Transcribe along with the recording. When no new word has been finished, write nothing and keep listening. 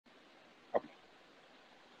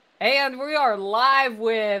And we are live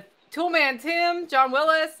with Toolman Tim, John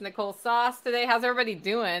Willis, Nicole Sauce today. How's everybody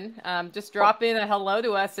doing? Just drop in a hello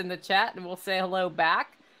to us in the chat and we'll say hello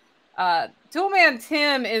back. Toolman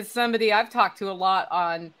Tim is somebody I've talked to a lot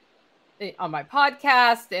on my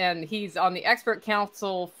podcast, and he's on the expert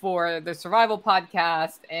council for the survival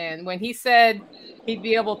podcast. And when he said he'd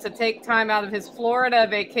be able to take time out of his Florida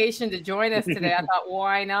vacation to join us today, I thought,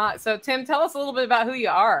 why not? So Tim, tell us a little bit about who you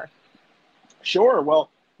are. Sure.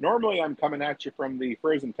 Well, normally I'm coming at you from the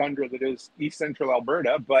frozen tundra that is East Central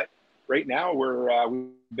Alberta, but right now we've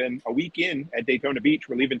been a week in at Daytona Beach.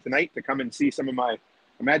 We're leaving tonight to come and see some of my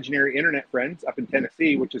imaginary internet friends up in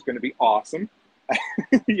Tennessee, which is going to be awesome.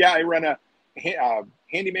 Yeah, I run a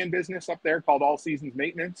handyman business up there called All Seasons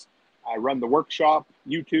Maintenance. I run the workshop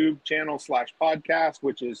YouTube channel / podcast,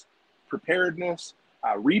 which is preparedness,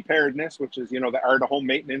 reparedness, which is, the art of home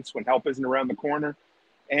maintenance when help isn't around the corner.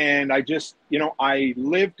 And I just, I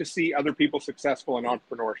live to see other people successful in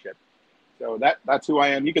entrepreneurship. So that's who I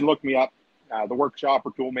am. You can look me up, the workshop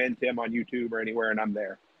or Toolman Tim on YouTube or anywhere, and I'm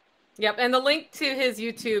there. Yep. And the link to his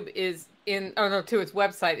YouTube is to his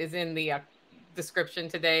website is in the description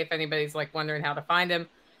today, if anybody's wondering how to find him.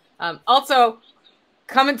 Also,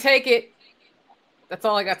 come and take it. That's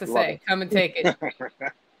all I got to say. Come and take it.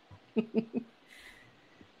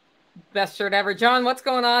 Best shirt ever. John, what's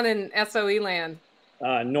going on in SOE land?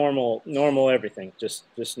 Normal everything. Just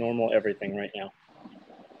normal everything right now.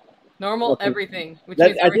 Normal everything. Which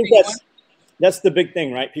means everything I think that's the big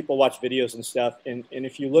thing, right? People watch videos and stuff, and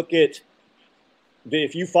if you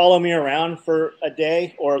follow me around for a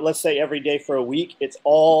day, or let's say every day for a week, it's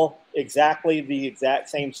all exactly the exact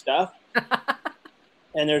same stuff.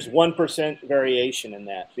 And there's 1% variation in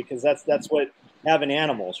that, because that's what having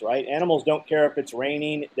animals, right? Animals don't care if it's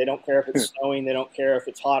raining, they don't care if it's snowing, they don't care if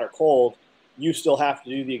it's hot or cold. You still have to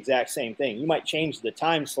do the exact same thing. You might change the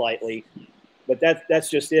time slightly, but that's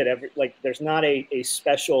just it. There's not a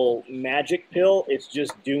special magic pill. It's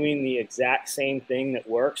just doing the exact same thing that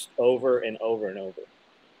works over and over and over.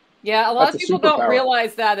 Yeah, a lot of people don't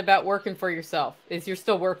realize that about working for yourself, is you're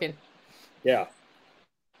still working. Yeah.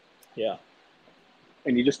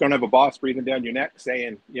 And you just don't have a boss breathing down your neck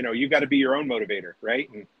saying, you got to be your own motivator, right?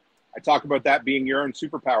 And I talk about that being your own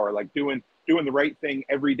superpower, like doing the right thing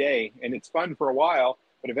every day. And it's fun for a while,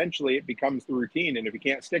 but eventually it becomes the routine. And if you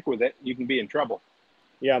can't stick with it, you can be in trouble.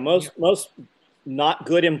 Yeah, most not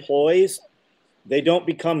good employees, they don't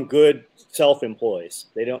become good self-employees.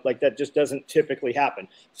 They don't, that just doesn't typically happen.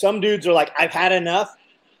 Some dudes are like, I've had enough,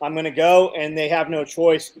 I'm going to go, and they have no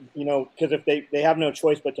choice, because if they have no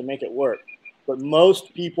choice but to make it work. But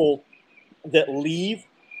most people that leave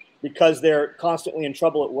because they're constantly in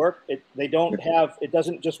trouble at work, it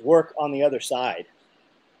doesn't just work on the other side.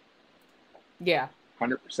 Yeah.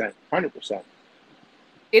 100%.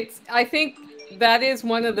 I think that is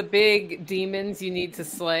one of the big demons you need to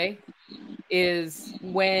slay, is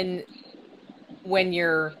when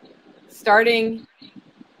you're starting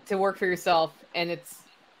to work for yourself and it's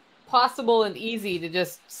possible and easy to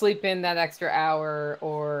just sleep in that extra hour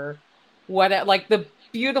or what. The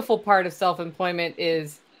beautiful part of self-employment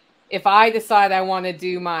is if I decide I want to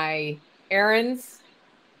do my errands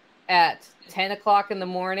at 10 o'clock in the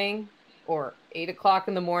morning or 8 o'clock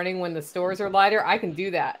in the morning when the stores are lighter, I can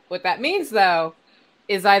do that. What that means, though,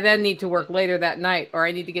 is I then need to work later that night, or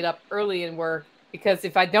I need to get up early and work, because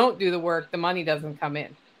if I don't do the work, the money doesn't come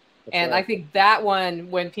in. That's right. I think that one,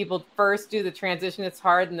 when people first do the transition, it's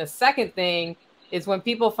hard. And the second thing is when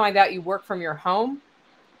people find out you work from your home,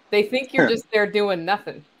 they think you're just there doing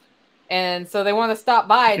nothing. And so they want to stop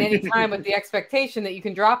by at any time with the expectation that you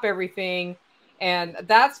can drop everything. And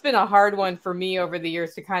that's been a hard one for me over the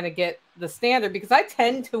years to kind of get the standard, because I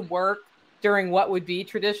tend to work during what would be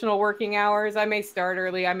traditional working hours. I may start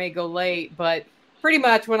early, I may go late, but pretty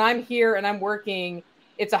much when I'm here and I'm working,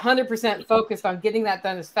 it's 100% focused on getting that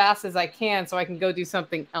done as fast as I can so I can go do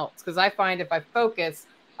something else. Because I find if I focus,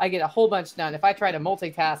 I get a whole bunch done. If I try to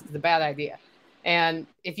multitask, it's a bad idea. And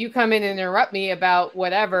if you come in and interrupt me about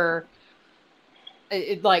whatever,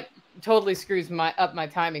 it totally screws up my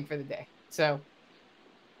timing for the day. So,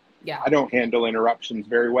 yeah. I don't handle interruptions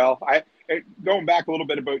very well. Going back a little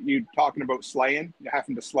bit about you talking about slaying,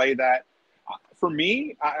 having to slay that. For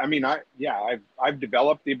me, I've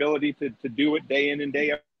developed the ability to do it day in and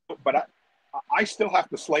day out, but I still have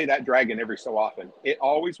to slay that dragon every so often. It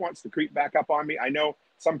always wants to creep back up on me. I know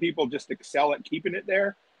some people just excel at keeping it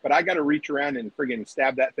there, but I got to reach around and friggin'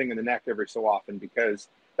 stab that thing in the neck every so often, because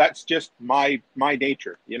that's just my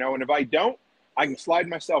nature, and if I don't, I can slide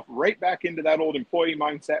myself right back into that old employee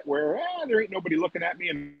mindset where there ain't nobody looking at me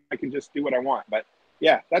and I can just do what I want. But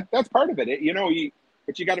yeah, that's part of it. The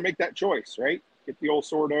but you got to make that choice, right? Get the old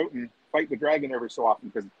sword out and fight the dragon every so often,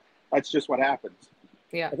 because that's just what happens.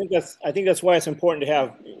 Yeah. I think that's why it's important to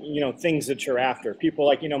have, things that you're after. People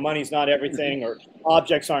like, money's not everything, or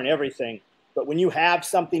objects aren't everything. But when you have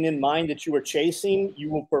something in mind that you are chasing, you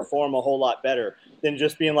will perform a whole lot better than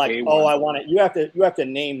just being like, oh, I want it. You have to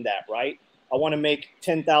name that, right? I want to make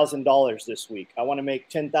 $10,000 this week. I want to make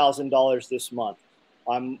 $10,000 this month.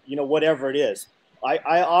 Whatever it is.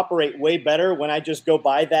 I operate way better when I just go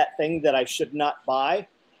buy that thing that I should not buy,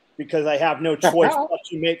 because I have no choice but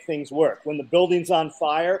to make things work. When the building's on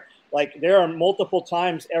fire, like there are multiple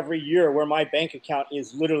times every year where my bank account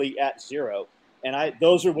is literally at zero. And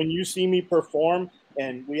those are when you see me perform,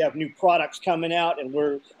 and we have new products coming out and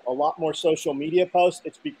we're a lot more social media posts.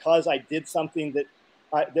 It's because I did something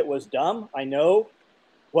that was dumb, I know,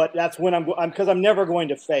 but that's when because I'm never going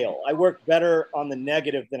to fail. I work better on the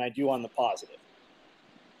negative than I do on the positive.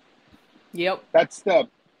 Yep.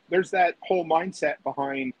 There's that whole mindset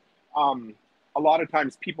behind, a lot of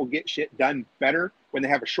times people get shit done better when they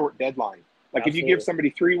have a short deadline. Like Absolutely. If you give somebody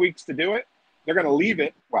 3 weeks to do it, they're going to leave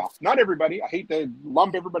it. Well, not everybody. I hate to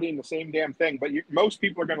lump everybody in the same damn thing, but most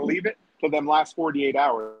people are going to leave it till them last 48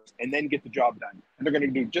 hours and then get the job done. And they're going to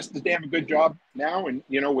do just as damn a good job now, and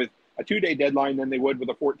with a 2-day deadline than they would with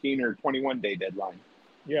a 14 or 21-day deadline.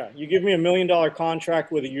 Yeah, you give me $1 million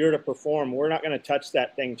contract with a year to perform, we're not going to touch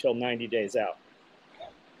that thing till 90 days out.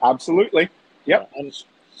 Absolutely. Yep.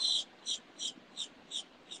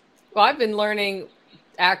 Well, I've been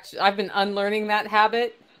unlearning that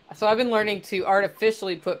habit. So I've been learning to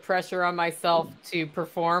artificially put pressure on myself to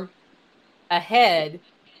perform ahead,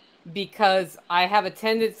 because I have a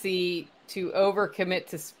tendency to overcommit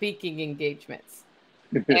to speaking engagements.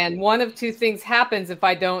 And one of two things happens if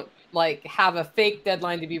I don't have a fake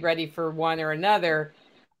deadline to be ready for one or another.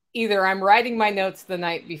 Either I'm writing my notes the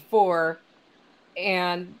night before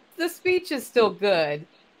and the speech is still good,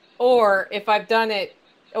 or if I've done it,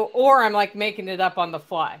 or I'm making it up on the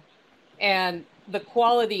fly. And the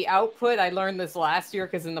quality output, I learned this last year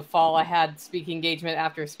because in the fall I had speaking engagement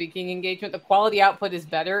after speaking engagement. The quality output is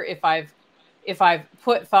better if I've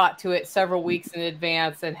put thought to it several weeks in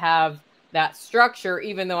advance and have that structure,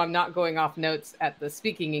 even though I'm not going off notes at the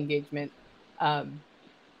speaking engagement. And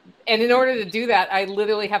in order to do that, I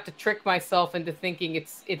literally have to trick myself into thinking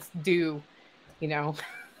it's due,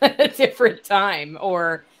 at a different time,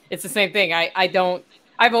 or it's the same thing.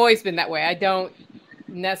 I've always been that way.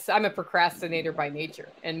 I'm a procrastinator by nature.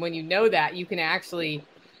 And when you know that, you can actually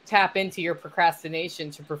tap into your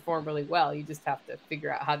procrastination to perform really well. You just have to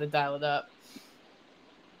figure out how to dial it up.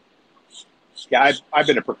 Yeah, I've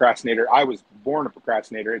been a procrastinator. I was born a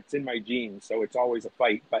procrastinator. It's in my genes, so it's always a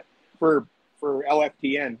fight. But for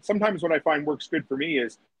LFTN, sometimes what I find works good for me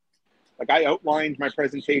is, I outlined my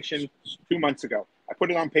presentation 2 months ago. I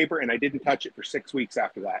put it on paper and I didn't touch it for 6 weeks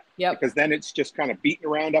after that. Yep. Because then it's just kind of beating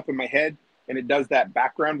around up in my head, and it does that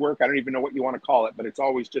background work. I don't even know what you want to call it, but it's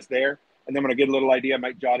always just there. And then when I get a little idea, I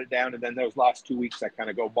might jot it down. And then those last 2 weeks, I kind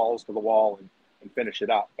of go balls to the wall and finish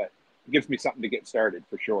it up. But it gives me something to get started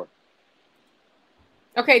for sure.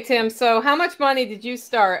 Okay, Tim. So how much money did you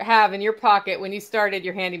have in your pocket when you started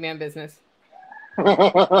your handyman business?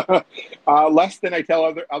 Less than I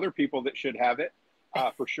tell other people that should have it,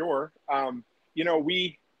 for sure.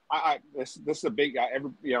 This is a big,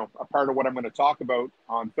 a part of what I'm going to talk about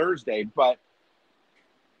on Thursday, but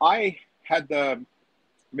I had the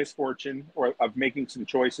misfortune of making some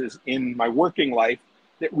choices in my working life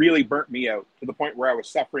that really burnt me out to the point where I was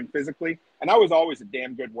suffering physically. And I was always a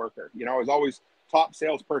damn good worker. I was always top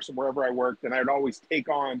salesperson wherever I worked, and I'd always take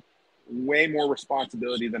on way more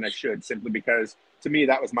responsibility than I should, simply because to me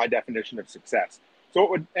that was my definition of success. So what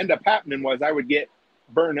would end up happening was I would get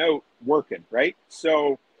burnt out working, right?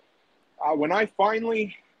 So when I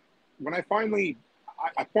finally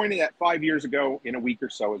I pointed at 5 years ago in a week or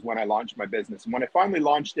so is when I launched my business. And when I finally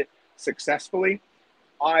launched it successfully,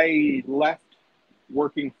 I left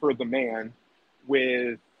working for the man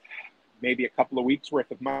with maybe a couple of weeks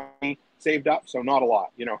worth of money saved up. So not a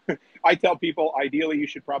lot, I tell people, ideally, you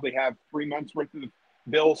should probably have 3 months worth of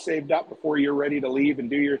bills saved up before you're ready to leave and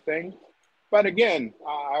do your thing. But again,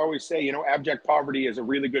 I always say, abject poverty is a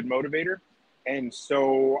really good motivator. And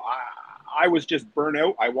so I was just burnt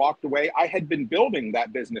out. I walked away. I had been building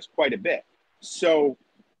that business quite a bit. So,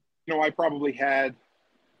 I probably had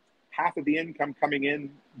half of the income coming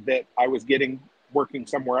in that I was getting working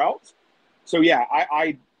somewhere else. So yeah,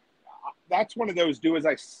 I that's one of those do as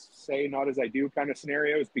I say, not as I do kind of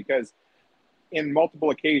scenarios, because in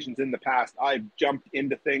multiple occasions in the past, I've jumped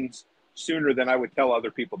into things sooner than I would tell other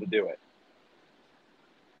people to do it.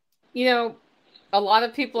 a lot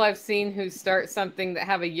of people I've seen who start something that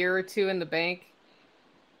have a year or two in the bank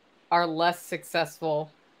are less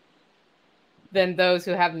successful than those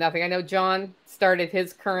who have nothing. I know John started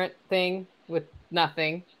his current thing with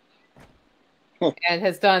nothing and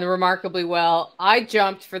has done remarkably well. I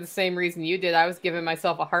jumped for the same reason you did. I was giving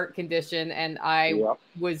myself a heart condition and I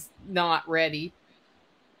was not ready.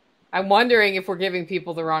 I'm wondering if we're giving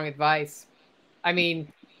people the wrong advice. I mean,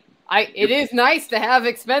 it is nice to have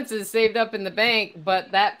expenses saved up in the bank,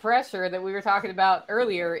 but that pressure that we were talking about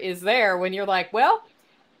earlier is there when you're like, well,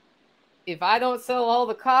 if I don't sell all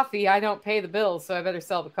the coffee, I don't pay the bills, so I better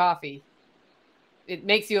sell the coffee. It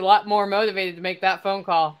makes you a lot more motivated to make that phone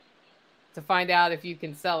call to find out if you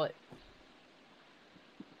can sell it.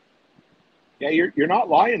 Yeah, you're not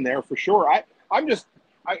lying there for sure.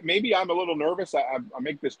 Maybe I'm a little nervous. I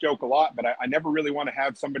make this joke a lot, but I never really want to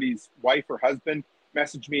have somebody's wife or husband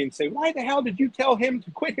message me and say, why the hell did you tell him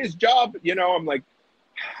to quit his job? You know, I'm like,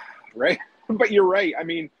 right. But you're right. I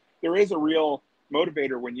mean, there is a real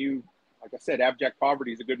motivator when you, like I said, abject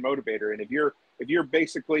poverty is a good motivator. And if you're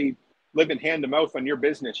basically living hand to mouth on your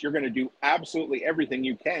business, you're going to do absolutely everything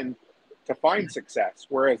you can to find success.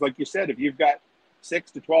 Whereas, like you said, if you've got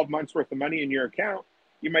 6 to 12 months worth of money in your account,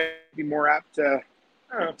 you might be more apt to,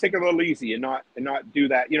 I don't know, take it a little easy and not do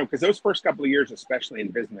that, you know, because those first couple of years, especially in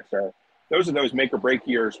business, are those make or break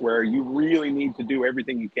years where you really need to do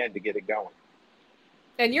everything you can to get it going.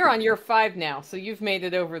 And you're on year 5 now, so you've made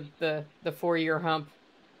it over the 4-year hump.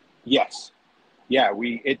 Yes. Yeah,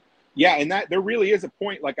 and that there really is a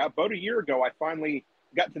point. Like about a year ago, I finally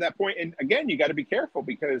got to that point. And again, you got to be careful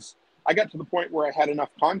because I got to the point where I had enough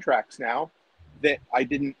contracts now that I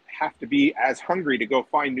didn't have to be as hungry to go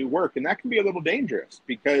find new work. And that can be a little dangerous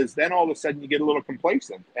because then all of a sudden you get a little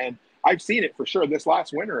complacent. And I've seen it for sure this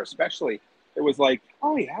last winter, especially. It was like,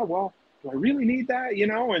 oh yeah, well, do I really need that? You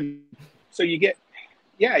know? And so you get,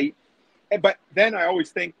 but then I always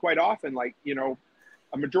think quite often, like, you know,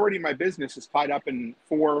 a majority of my business is tied up in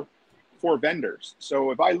four vendors. So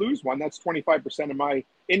if I lose one, that's 25% of my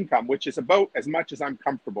income, which is about as much as I'm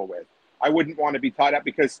comfortable with. I wouldn't want to be tied up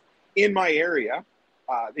because in my area,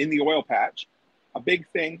 in the oil patch, a big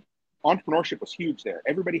thing, entrepreneurship was huge there.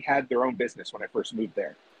 Everybody had their own business when I first moved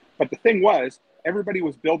there. But the thing was, everybody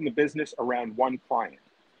was building a business around one client.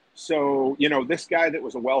 So, you know, this guy that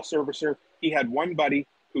was a well servicer, he had one buddy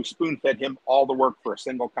who spoon fed him all the work for a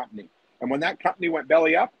single company. And when that company went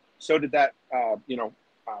belly up, so did that,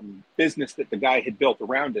 business that the guy had built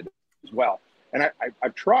around it as well. And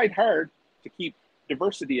I've tried hard to keep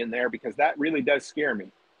diversity in there because that really does scare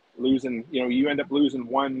me. Losing, you know, you end up losing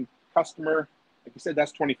one customer. Like you said,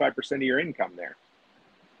 that's 25% of your income there.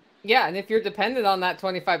 Yeah, and if you're dependent on that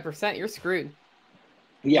 25%, you're screwed.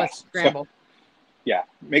 Yes. Scramble. So, yeah.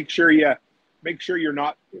 Make sure you're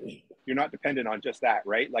not dependent on just that,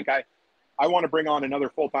 right? Like I want to bring on another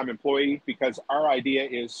full-time employee because our idea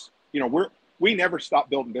is, you know, we never stop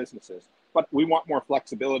building businesses, but we want more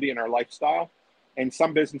flexibility in our lifestyle. And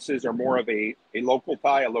some businesses are more of a local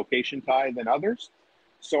tie, a location tie than others.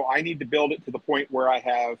 So I need to build it to the point where I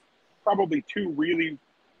have probably 2 really,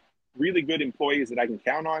 really good employees that I can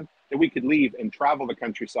count on that we could leave and travel the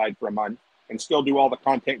countryside for a month and still do all the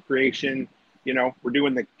content creation. You know, we're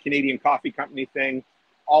doing the Canadian Coffee Company thing,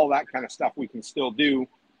 all that kind of stuff we can still do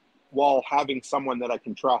while having someone that I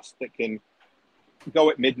can trust that can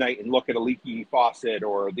go at midnight and look at a leaky faucet,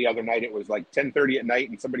 or the other night it was like 10:30 at night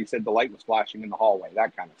and somebody said the light was flashing in the hallway,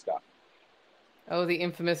 that kind of stuff. Oh, the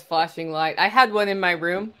infamous flashing light. I had one in my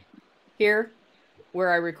room here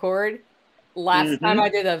where I record. Last time I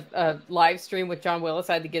did a live stream with John Willis,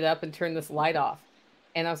 I had to get up and turn this light off.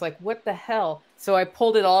 And I was like, what the hell? So I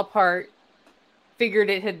pulled it all apart, figured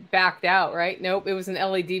it had backed out, right? Nope, it was an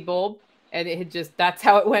LED bulb. And it had just, that's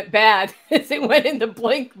how it went bad, as it went into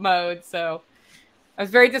blink mode. So I was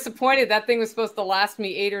very disappointed. That thing was supposed to last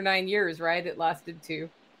me 8 or 9 years, right? It lasted 2.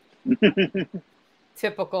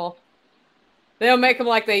 Typical. They don't make them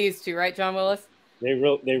like they used to, right, John Willis? They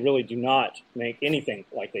really do not make anything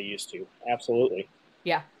like they used to. Absolutely.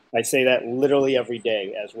 Yeah. I say that literally every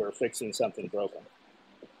day as we're fixing something broken.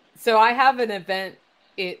 So I have an event.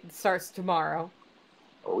 It starts tomorrow.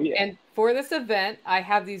 Oh, yeah. And for this event, I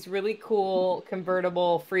have these really cool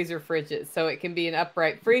convertible freezer fridges. So it can be an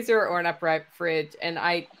upright freezer or an upright fridge. And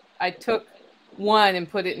I took one and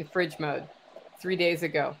put it in fridge mode 3 days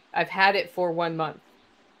ago. I've had it for 1 month.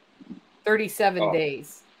 37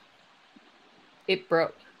 days. It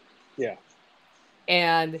broke. Yeah.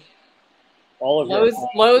 And all of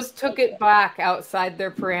Lowe's took it back outside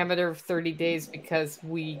their parameter of 30 days because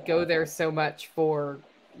we go there so much for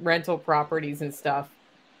rental properties and stuff.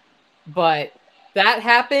 But that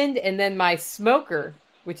happened, and then my smoker,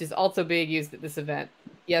 which is also being used at this event,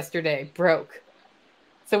 yesterday broke.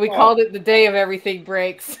 So we called it the day of everything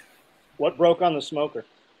breaks. What broke on the smoker?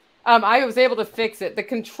 I was able to fix it. The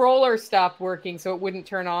controller stopped working, so it wouldn't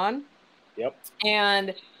turn on. Yep.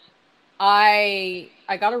 And I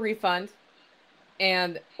got a refund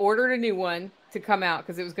and ordered a new one to come out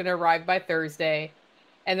because it was going to arrive by Thursday.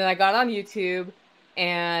 And then I got on YouTube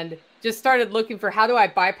and just started looking for how do I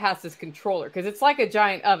bypass this controller, because it's like a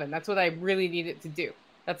giant oven. That's what I really need it to do.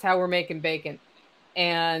 That's how we're making bacon.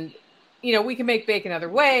 And, you know, we can make bacon other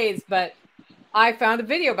ways, but I found a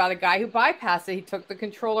video about a guy who bypassed it. He took the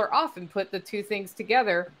controller off and put the two things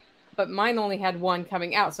together, but mine only had one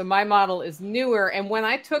coming out. So my model is newer. And when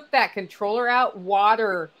I took that controller out,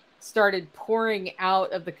 water started pouring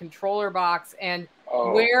out of the controller box. And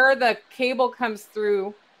where the cable comes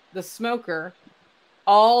through the smoker,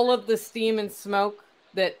 all of the steam and smoke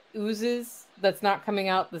that oozes, that's not coming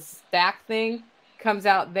out the stack thing, comes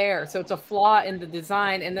out there. So it's a flaw in the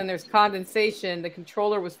design. And then there's condensation. The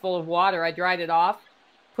controller was full of water. I dried it off,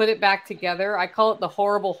 put it back together. I call it the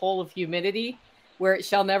horrible hole of humidity, where it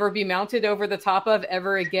shall never be mounted over the top of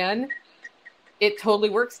ever again. It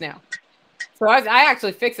totally works now. So I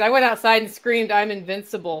actually fixed it. I went outside and screamed, "I'm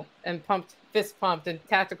invincible," and fist pumped, and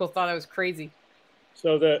Tactical thought I was crazy.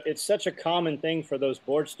 So it's such a common thing for those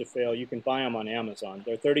boards to fail. You can buy them on Amazon.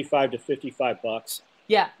 They're $35 to $55.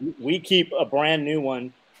 Yeah. We keep a brand new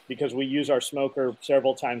one because we use our smoker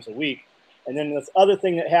several times a week. And then the other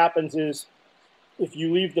thing that happens is if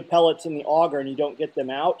you leave the pellets in the auger and you don't get them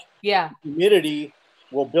out, humidity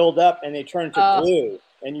will build up and they turn to glue.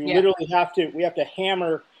 And you literally we have to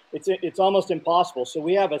hammer. It's almost impossible. So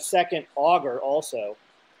we have a second auger also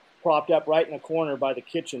propped up right in the corner by the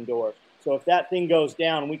kitchen door. So if that thing goes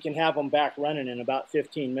down, we can have them back running in about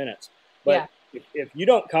 15 minutes. But if you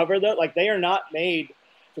don't cover that, like, they are not made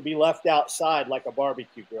to be left outside like a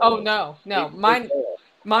barbecue grill. Oh, no.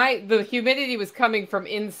 The humidity was coming from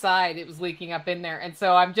inside. It was leaking up in there. And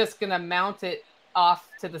so I'm just going to mount it off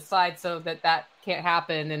to the side so that can't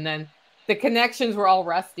happen. And then the connections were all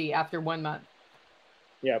rusty after 1 month.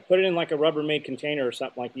 Yeah, put it in like a Rubbermaid container or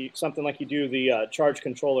something like you do the charge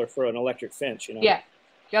controller for an electric fence, you know? Yeah,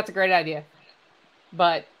 that's a great idea.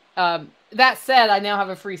 But that said, I now have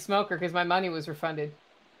a free smoker because my money was refunded.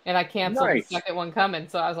 And I canceled the second one coming.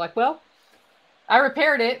 So I was like, well, I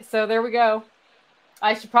repaired it, so there we go.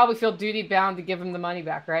 I should probably feel duty bound to give him the money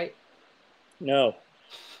back, right? No.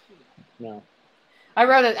 I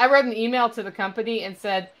wrote an email to the company and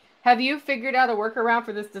said, "Have you figured out a workaround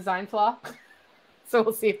for this design flaw?" So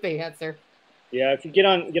we'll see if they answer. Yeah, if you get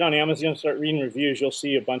on Amazon and start reading reviews, you'll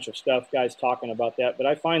see a bunch of stuff, guys talking about that. But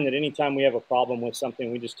I find that anytime we have a problem with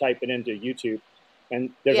something, we just type it into YouTube,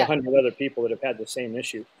 and there's 100 other people that have had the same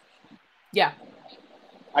issue. Yeah.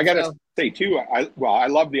 I got to say, too, I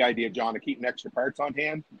love the idea, John, of keeping extra parts on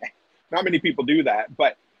hand. Not many people do that,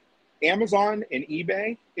 but Amazon and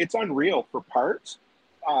eBay, it's unreal for parts.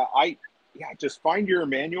 Just find your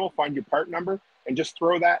manual, find your part number, and just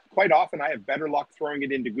throw that. Quite often, I have better luck throwing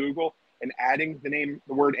it into Google and adding the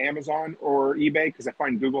word Amazon or eBay, because I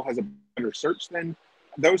find Google has a better search than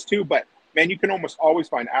those two. But man, you can almost always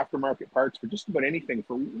find aftermarket parts for just about anything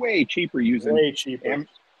for way cheaper using. Way cheaper.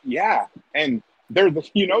 And they're they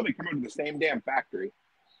come out of the same damn factory.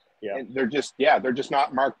 Yeah. And they're just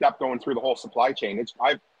not marked up going through the whole supply chain.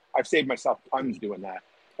 I've saved myself tons doing that.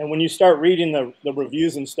 And when you start reading the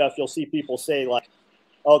reviews and stuff, you'll see people say like,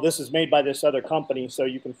 "Oh, this is made by this other company," so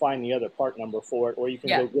you can find the other part number for it, or you can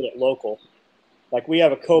go get it local. Like we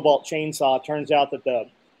have a Cobalt chainsaw. Turns out that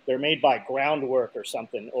they're made by Groundwork or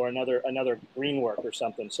something, or another Greenwork or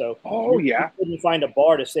something. So you couldn't find a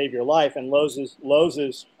bar to save your life, and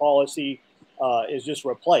Lowe's policy is just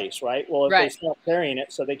replace, right? Well, if they stop carrying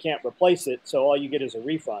it, so they can't replace it, so all you get is a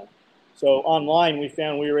refund. So online, we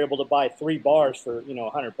found we were able to buy 3 bars for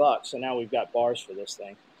 $100, so now we've got bars for this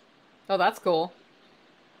thing. Oh, that's cool.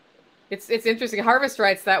 It's interesting. Harvest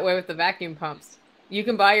Right's that way with the vacuum pumps. You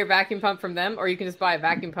can buy your vacuum pump from them, or you can just buy a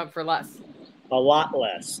vacuum pump for less. A lot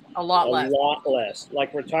less. A lot less.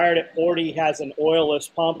 Like Retired at 40 has an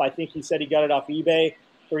oilless pump. I think he said he got it off eBay,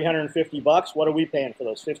 $350. What are we paying for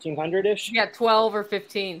those? 1,500-ish? Yeah, 12 or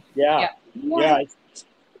 15. Yeah.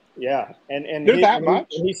 And they're that much.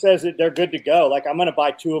 He says that they're good to go. Like, I'm going to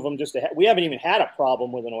buy 2 of them just to we haven't even had a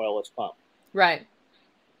problem with an oilless pump. Right.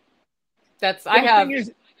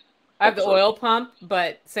 I have the oil pump,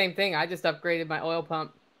 but same thing. I just upgraded my oil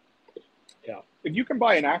pump. Yeah. If you can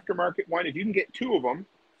buy an aftermarket one, if you can get 2 of them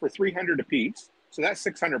for $300 a piece, so that's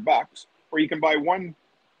 $600, or you can buy one,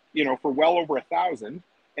 for well over $1,000,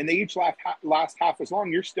 and they each last half as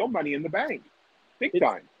long, you're still money in the bank. Big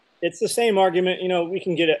time. It's the same argument. You know, we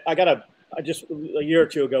can get it. I just a year or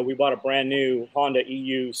two ago, we bought a brand new Honda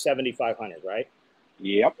EU 7500, right?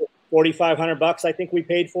 Yep. $4,500, I think we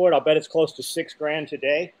paid for it. I'll bet it's close to $6,000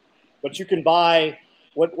 today. But you can buy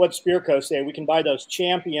what Spearco say. We can buy those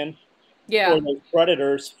Champion or those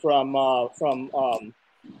Predators from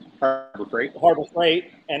Harbor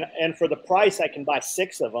Freight, and for the price, I can buy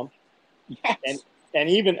 6 of them. Yes.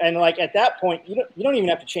 And like at that point, you don't even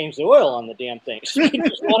have to change the oil on the damn thing. You can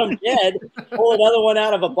just let them dead, pull another one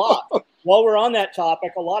out of a box. While we're on that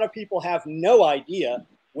topic, a lot of people have no idea.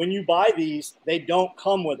 When you buy these, they don't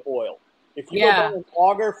come with oil. If you go buy an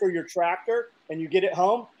auger for your tractor and you get it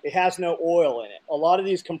home, it has no oil in it. A lot of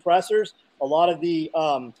these compressors, a lot of the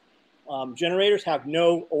generators have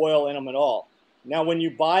no oil in them at all. Now, when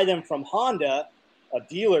you buy them from Honda, a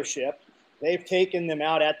dealership, they've taken them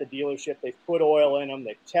out at the dealership. They've put oil in them.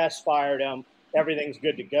 They've test fired them. Everything's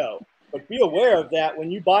good to go. But be aware of that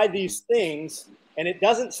when you buy these things, and it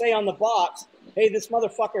doesn't say on the box, hey, this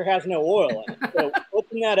motherfucker has no oil in it. So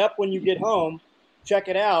open that up when you get home, check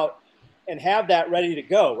it out, and have that ready to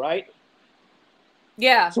go, right?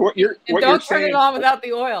 Yeah. So don't turn it on without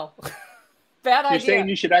the oil. Bad idea. You're saying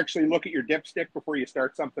you should actually look at your dipstick before you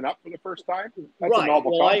start something up for the first time? That's a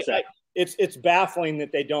novel concept. It's baffling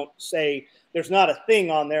that they don't say, there's not a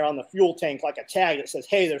thing on there on the fuel tank like a tag that says,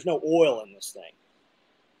 hey, there's no oil in this thing.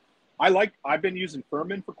 I've been using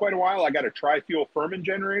Furman for quite a while. I got a tri-fuel Furman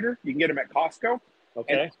generator. You can get them at Costco.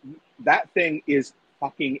 Okay. And that thing is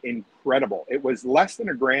fucking incredible. It was less than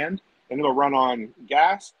 $1,000, and it'll run on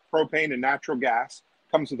gas, propane, and natural gas.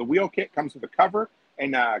 Comes with a wheel kit, comes with a cover,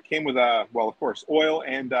 and came with of course, oil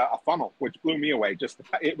and a funnel, which blew me away.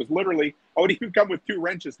 It was literally, it would even come with 2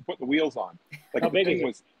 wrenches to put the wheels on. Like, how big is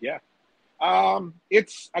it? Yeah.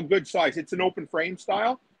 It's a good size. It's an open frame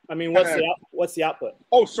style. I mean, what's the output?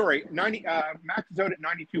 Oh, sorry. 90 max is out at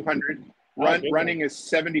 9,200. Running is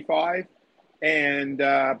 75. And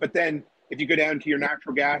but then if you go down to your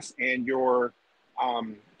natural gas and your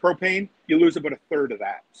propane, you lose about 1/3 of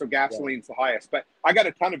that. So gasoline's the highest. But I got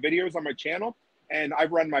a ton of videos on my channel, and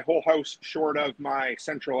I've run my whole house short of my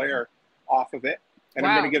central air off of it. And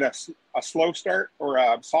I'm going to get a slow start or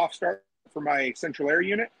a soft start for my central air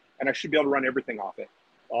unit, and I should be able to run everything off it.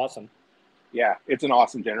 Awesome. Yeah, it's an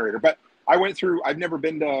awesome generator. But I've never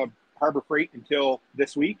been to Harbor Freight until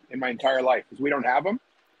this week in my entire life because we don't have them.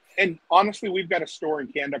 And honestly, we've got a store in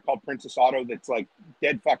Canada called Princess Auto that's like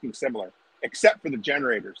dead fucking similar, except for the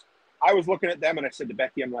generators. I was looking at them and I said to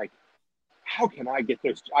Becky, I'm like, how can I get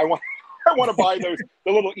those? I want to buy those,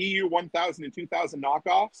 the little EU 1000 and 2000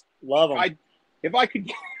 knockoffs. Love them. If I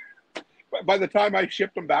could, by the time I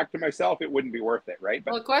shipped them back to myself, it wouldn't be worth it, right?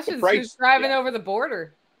 But the question is who's driving over the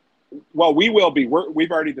border? Well, we will be.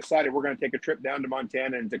 We've already decided we're going to take a trip down to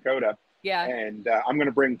Montana and Dakota. Yeah. And I'm going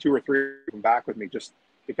to bring 2 or 3 of them back with me just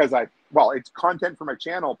because it's content for my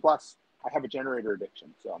channel. Plus, I have a generator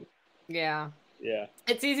addiction. So. Yeah. Yeah.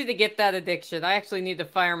 It's easy to get that addiction. I actually need to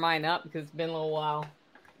fire mine up because it's been a little while.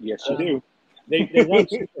 Yes, you do. They run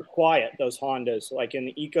super quiet, those Hondas, like in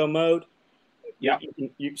the eco mode. Yeah.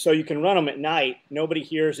 So you can run them at night. Nobody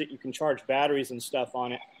hears it. You can charge batteries and stuff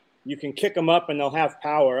on it. You can kick them up and they'll have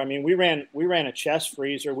power. I mean, we ran a chest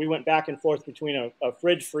freezer. We went back and forth between a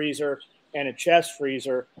fridge freezer and a chest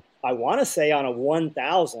freezer. I want to say on a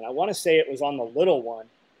 1000. I want to say it was on the little one.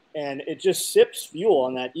 And it just sips fuel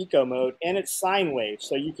on that eco mode, and it's sine wave.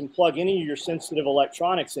 So you can plug any of your sensitive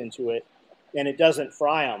electronics into it and it doesn't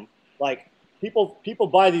fry them. Like people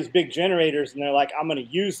buy these big generators and they're like, I'm going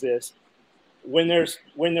to use this. When there's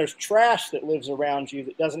trash that lives around you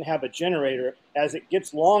that doesn't have a generator, as it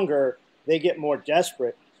gets longer, they get more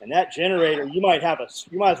desperate. And that generator, you might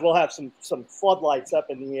as well have some floodlights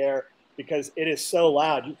up in the air because it is so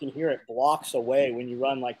loud. You can hear it blocks away when you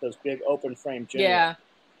run like those big open frame generators. Yeah.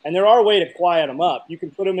 And there are ways to quiet them up. You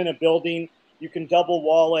can put them in a building. You can double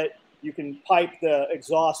wall it. You can pipe the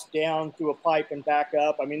exhaust down through a pipe and back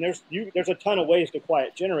up. I mean, there's a ton of ways to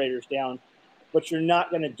quiet generators down, but you're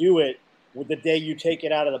not going to do it with the day you take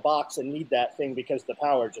it out of the box and need that thing because the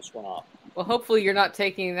power just went off. Well, hopefully you're not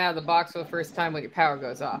taking it out of the box for the first time when your power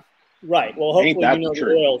goes off. Right. Well, hopefully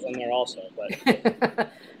the oil's in there also. But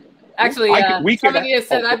actually, somebody has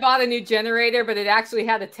said I bought a new generator, but it actually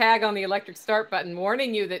had a tag on the electric start button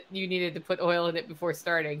warning you that you needed to put oil in it before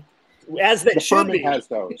starting. As that should be. Has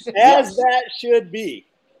those. That should be.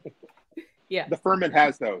 Yeah. The Furman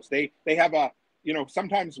has those. They have a,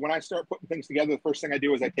 sometimes when I start putting things together, the first thing I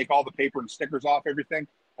do is I take all the paper and stickers off everything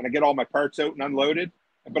and I get all my parts out and unloaded.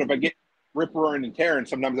 But if I get rip-roaring and tearing,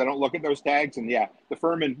 sometimes I don't look at those tags. And the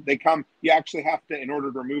Furman, they come, you actually have to, in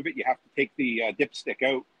order to remove it, you have to take the dipstick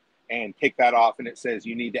out and take that off, and it says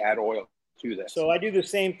you need to add oil to this. So I do the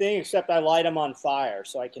same thing, except I light them on fire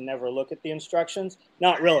so I can never look at the instructions.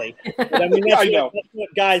 Not really. But I mean, that's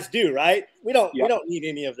what guys do, right? We don't need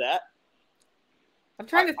any of that. I'm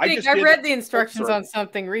trying to think. I read the instructions on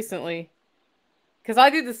something recently because I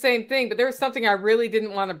do the same thing, but there was something I really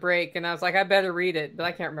didn't want to break, and I was like, I better read it, but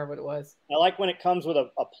I can't remember what it was. I like when it comes with a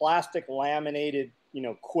plastic laminated,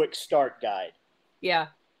 quick start guide. Yeah.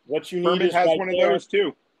 What you need Furman is has right one there. of those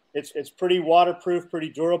too. It's pretty waterproof, pretty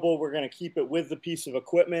durable. We're going to keep it with the piece of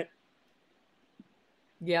equipment.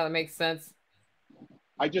 Yeah, that makes sense.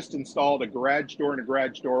 I just installed a garage door and a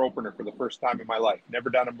garage door opener for the first time in my life. Never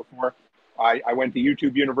done them before. I went to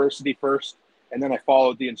YouTube University first, and then I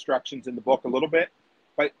followed the instructions in the book a little bit.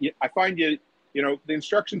 But I find the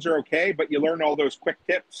instructions are okay, but you learn all those quick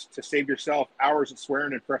tips to save yourself hours of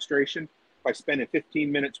swearing and frustration by spending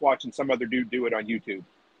 15 minutes watching some other dude do it on YouTube.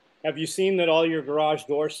 Have you seen that all your garage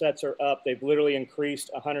door sets are up? They've literally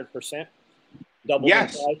increased 100%. Double.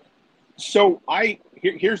 Yes. So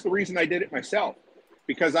here's the reason I did it myself,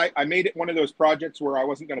 because I made it one of those projects where I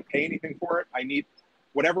wasn't going to pay anything for it.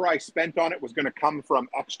 Whatever I spent on it was going to come from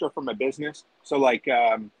extra from my business. So like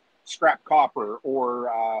scrap copper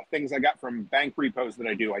or things I got from bank repos that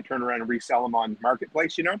I do. I turn around and resell them on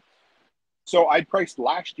Marketplace, So I priced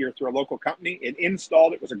last year through a local company. It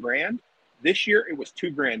installed, it was $1,000. This year it was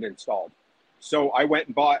 $2,000 installed. So I went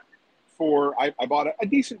and bought I bought a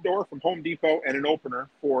decent door from Home Depot and an opener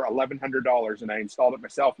for $1,100, and I installed it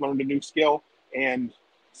myself, learned a new skill, and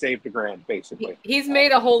saved $1,000 basically. He's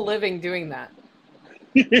made a whole living doing that.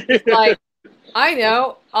 Like, I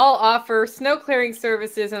know, I'll offer snow clearing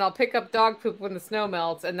services and I'll pick up dog poop when the snow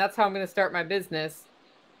melts, and that's how I'm going to start my business.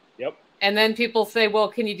 Yep. And then people say, well,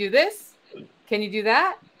 can you do this? Can you do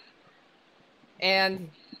that? And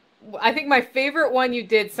I think my favorite one you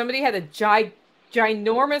did, somebody had a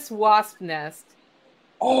ginormous wasp nest.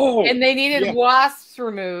 Oh, and they needed wasps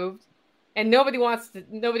removed, and nobody wants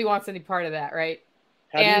any part of that, right?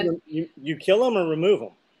 You kill them or remove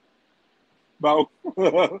them? Both.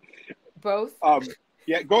 Both.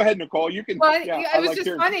 Yeah, go ahead, Nicole. You can. Well, it was just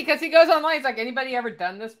funny because he goes online. He's like, anybody ever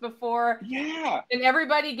done this before? Yeah. And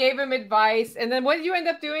everybody gave him advice. And then what did you end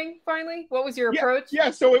up doing finally? What was your approach?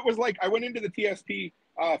 Yeah, so it was like I went into the TSP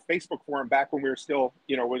Facebook forum back when we were still,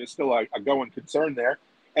 when it was still a going concern there.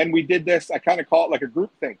 And we did this, I kind of call it like a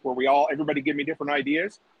group think where everybody give me different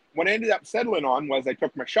ideas. What I ended up settling on was I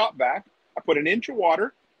took my shop vac, I put an inch of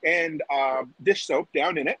water and dish soap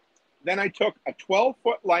down in it. Then I took a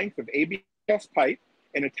 12-foot length of ABS pipe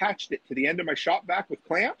and attached it to the end of my shop vac with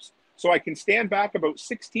clamps, so I can stand back about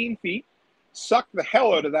 16 feet, suck the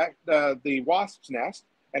hell out of that the wasp's nest.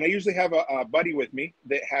 And I usually have a buddy with me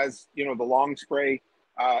that has, the long spray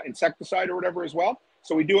insecticide or whatever as well.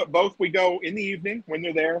 So we do it both. We go in the evening when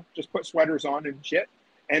they're there, just put sweaters on and shit,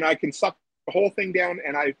 and I can suck the whole thing down,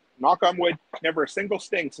 and I, knock on wood, never a single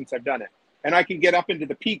sting since I've done it. And I can get up into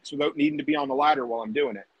the peaks without needing to be on the ladder while I'm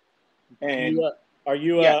doing it. And Are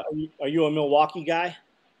you a Milwaukee guy?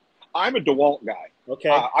 I'm a DeWalt guy. Okay.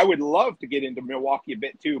 I would love to get into Milwaukee a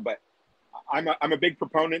bit too, but I'm a big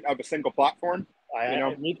proponent of a single platform.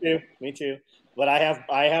 Me too. But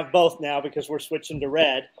I have both now because we're switching to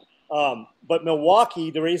red. But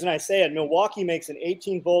Milwaukee, the reason I say it, Milwaukee makes an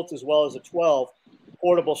 18 volt as well as a 12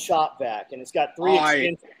 portable shop vac, and it's got 3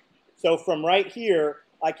 extensions. So from right here,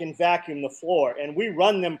 I can vacuum the floor, and we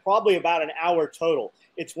run them probably about an hour total.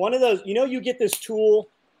 It's one of those, you get this tool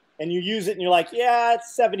and you use it and you're like, yeah,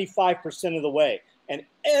 it's 75% of the way. And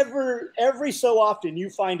every so often you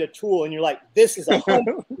find a tool and you're like, this is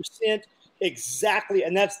 100% exactly.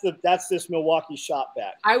 And that's this Milwaukee shop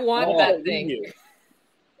vac. I want that thing.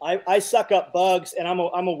 I suck up bugs, and I'm a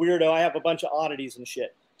weirdo. I have a bunch of oddities and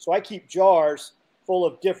shit. So I keep jars full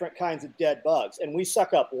of different kinds of dead bugs. And we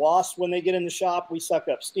suck up wasps when they get in the shop. We suck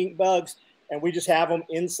up stink bugs, and we just have them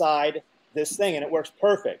inside this thing, and it works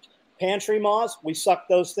perfect. Pantry moths, we suck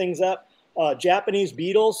those things up. Japanese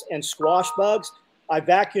beetles and squash bugs, I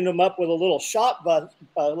vacuumed them up with a little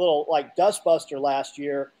a little like dust buster last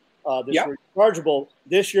year. Rechargeable.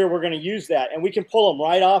 This year we're going to use that, and we can pull them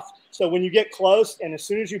right off. So when you get close, and as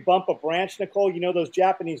soon as you bump a branch, Nicole, those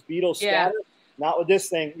Japanese beetles scatter. Not with this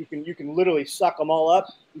thing. You can literally suck them all up.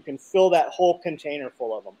 You can fill that whole container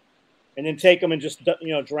full of them, and then take them and just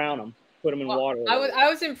drown them. Put them in water. I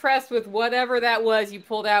was impressed with whatever that was you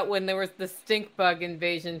pulled out when there was the stink bug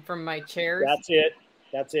invasion from my chairs.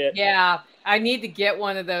 That's it. Yeah, I need to get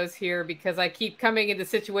one of those here because I keep coming into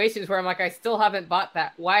situations where I'm like, I still haven't bought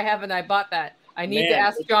that. Why haven't I bought that? I need to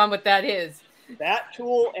ask John what that is. That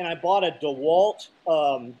tool, and I bought a DeWalt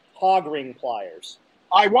hog ring pliers.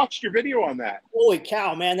 I watched your video on that. Holy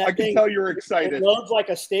cow, man! That I can thing, tell you were excited. It loads like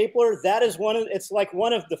a stapler. That is one of. It's like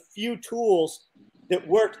one of the few tools that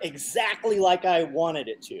worked exactly like I wanted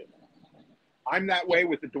it to. I'm that way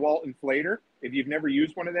with the DeWalt inflator. If you've never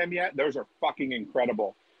used one of them yet, those are fucking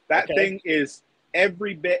incredible. That thing is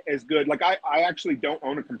every bit as good. Like I actually don't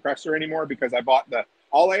own a compressor anymore because I bought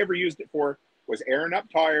all I ever used it for was airing up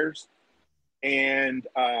tires and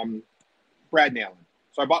brad nailing.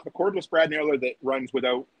 So I bought the cordless brad nailer that runs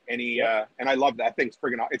without any, and I love that thing's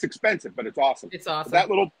friggin' awesome. It's expensive, but it's awesome. It's awesome. But that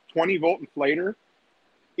little 20-volt inflator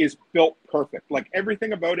is built perfect. Like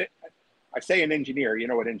everything about it, I say an engineer, you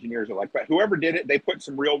know what engineers are like, but whoever did it, they put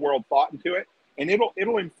some real world thought into it, and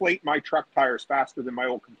it'll inflate my truck tires faster than my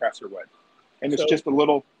old compressor would. And it's just a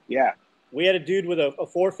little, We had a dude with a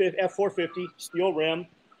F450 steel rim.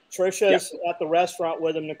 Trisha's at the restaurant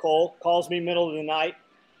with him. Nicole calls me middle of the night.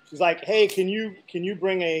 She's like, "Hey, can you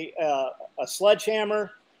bring a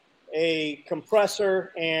sledgehammer, a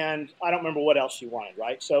compressor, and I don't remember what else she wanted."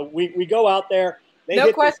 Right. So we go out there.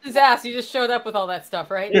 No questions asked. You just showed up with all that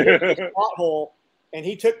stuff, right? They hit this pothole, and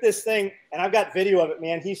he took this thing, and I've got video of it,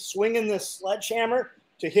 man. He's swinging this sledgehammer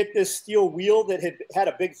to hit this steel wheel that had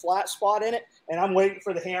a big flat spot in it, and I'm waiting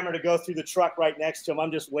for the hammer to go through the truck right next to him.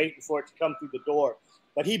 I'm just waiting for it to come through the door.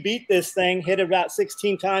 But he beat this thing, hit it about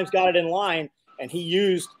 16 times, got it in line, and he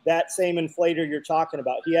used that same inflator you're talking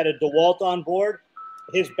about. He had a DeWalt on board.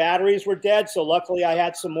 His batteries were dead, so luckily I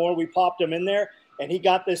had some more. We popped them in there, and he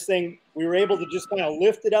got this thing. We were able to just kind of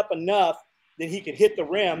lift it up enough that he could hit the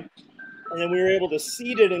rim, and then we were able to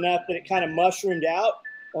seat it enough that it kind of mushroomed out,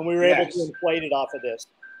 and we were able to inflate it off of this.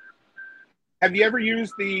 Have you ever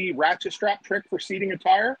used the ratchet strap trick for seating a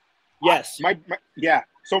tire? Yes.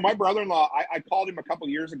 So my brother-in-law, I called him a couple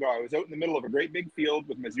years ago. I was out in the middle of a great big field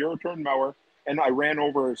with my zero-turn mower, and I ran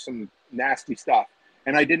over some nasty stuff.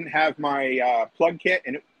 And I didn't have my plug kit,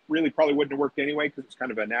 and it really probably wouldn't have worked anyway because it's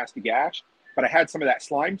kind of a nasty gash. But I had some of that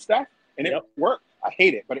slime stuff, and it worked. I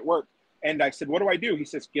hate it, but it worked. And I said, "What do I do?" He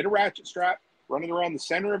says, "Get a ratchet strap, run it around the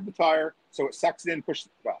center of the tire so it sucks it in, pushes."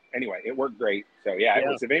 Well, anyway, it worked great. So, it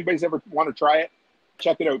was, if anybody's ever want to try it,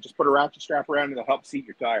 check it out. Just put a ratchet strap around, and it'll help seat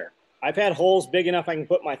your tire. I've had holes big enough I can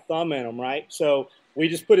put my thumb in them, right? So we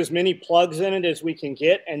just put as many plugs in it as we can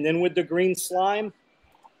get, and then with the green slime.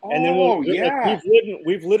 And then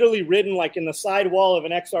we've literally ridden like in the sidewall of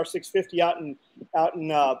an XR650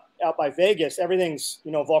 out by Vegas. Everything's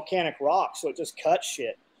volcanic rock, so it just cuts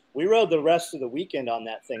shit. We rode the rest of the weekend on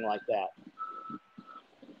that thing like that.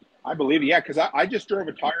 I believe it, because I just drove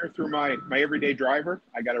a tire through my everyday driver.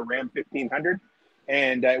 I got a Ram 1500,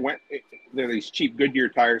 and they're these cheap Goodyear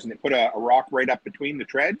tires, and they put a rock right up between the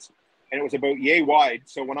treads, and it was about yay wide.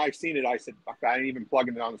 So when I seen it, I said, "Fuck, I ain't even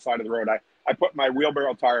plugging it on the side of the road." I put my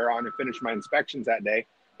wheelbarrow tire on and finished my inspections that day,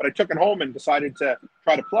 but I took it home and decided to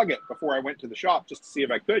try to plug it before I went to the shop just to see if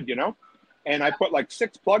I could, and I put like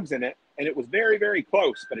 6 plugs in it, and it was very, very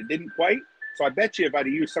close, but it didn't quite. So I bet you if I'd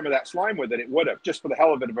have used some of that slime with it, it would have, just for the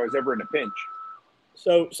hell of it, if I was ever in a pinch.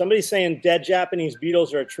 So somebody's saying dead Japanese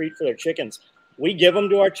beetles are a treat for their chickens. We give them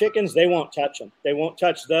to our chickens. They won't touch them. They won't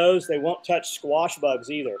touch those. They won't touch squash bugs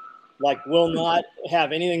either. Like, will not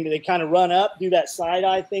have anything. They kind of run up, do that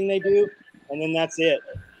side-eye thing they do, and then that's it.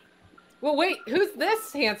 Well, wait, who's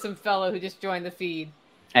this handsome fellow who just joined the feed?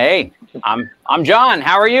 Hey, I'm John.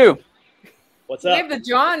 How are you? What's up? We have the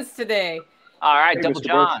Johns today. All right, Hey, double Mr.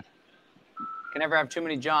 John. Can never have too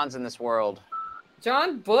many Johns in this world.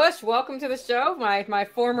 John Bush, welcome to the show. My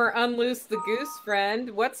former Unloose the Goose friend.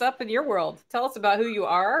 What's up in your world? Tell us about who you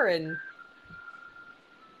are.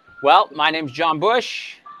 Well, my name's John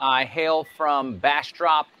Bush. I hail from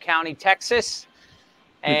Bastrop County, Texas,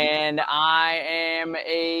 and I am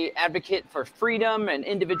an advocate for freedom and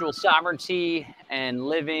individual sovereignty and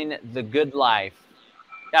living the good life.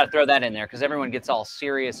 Got to throw that in there because everyone gets all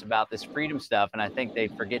serious about this freedom stuff, and I think they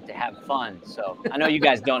forget to have fun. So I know you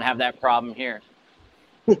guys don't have that problem here.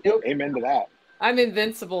 Nope. Amen to that. I'm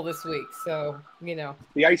invincible this week, so,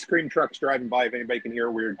 The ice cream truck's driving by, if anybody can hear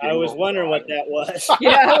a weird jingle. I was wondering what that was.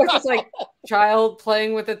 Yeah, I was just like, child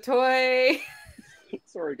playing with a toy.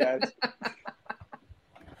 Sorry, guys.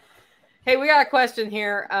 Hey, we got a question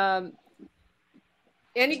here.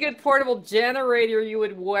 Any good portable generator you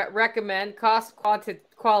would recommend? Cost,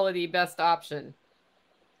 quality, best option.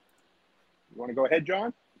 You want to go ahead,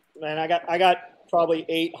 John? Man, I got probably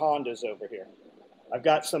 8 Hondas over here. I've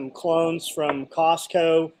got some clones from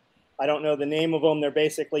Costco. I don't know the name of them. They're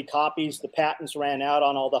basically copies. The patents ran out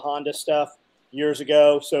on all the Honda stuff years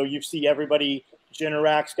ago. So you see everybody,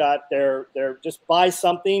 Generac's got their just buy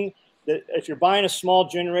something that if you're buying a small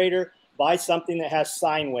generator, buy something that has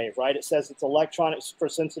sine wave, right? It says it's electronics for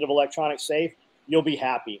sensitive electronics safe. you'll be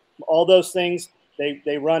happy. All those things,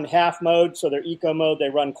 they run half mode, so they're eco mode. They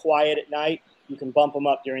run quiet at night. You can bump them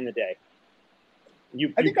up during the day. You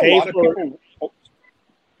pay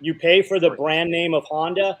for the brand name of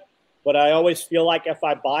Honda, but I always feel like if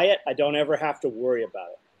I buy it, I don't ever have to worry about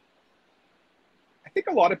it. I think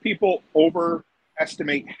a lot of people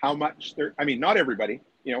overestimate how much they're, I mean, not everybody,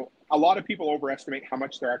 you know, a lot of people overestimate how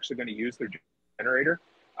much they're actually going to use their generator.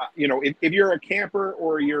 You know, if you're a camper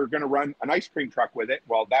or you're going to run an ice cream truck with it,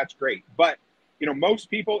 well, that's great. But, you know, most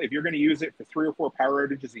people, if you're going to use it for 3 or 4 power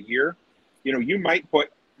outages a year, you know, you might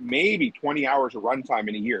put maybe 20 hours of runtime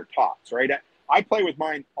in a year tops, right? I play with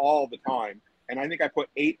mine all the time, and I think I put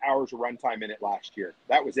 8 hours of runtime in it last year.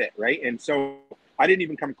 That was it, right? And so I didn't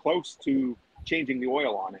even come close to changing the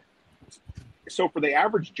oil on it. So for the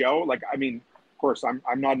average Joe, like, I mean, of course, I'm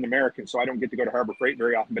not an American, so I don't get to go to Harbor Freight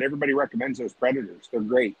very often, but everybody recommends those Predators. They're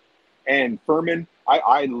great. And Furman,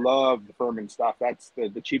 I love the Furman stuff. That's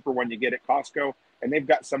the cheaper one you get at Costco. And they've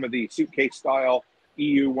got some of the suitcase style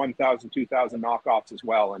EU 1000, 2000 knockoffs as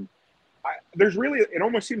well. And there's really, it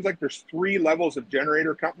almost seems like there's 3 levels of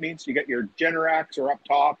generator companies. You got your Generacs are up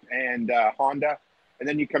top and Honda. And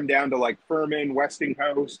then you come down to like Furman,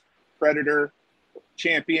 Westinghouse, Predator,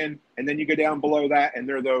 Champion. And then you go down below that and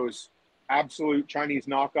they're those absolute Chinese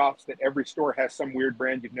knockoffs that every store has some weird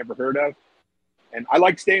brand you've never heard of. And I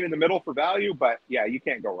like staying in the middle for value, but yeah, you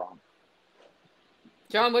can't go wrong.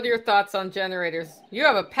 John, what are your thoughts on generators? You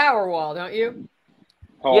have a Powerwall, don't you?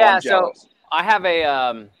 Oh, yeah, I'm jealous. so I have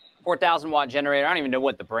a 4,000 watt generator. I don't even know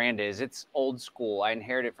what the brand is. It's old school. I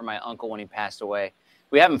inherited it from my uncle when he passed away.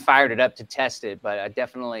 We haven't fired it up to test it, but I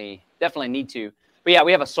definitely need to. But yeah,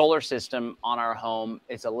 we have a solar system on our home.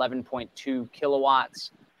 It's 11.2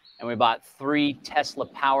 kilowatts. And we bought 3 Tesla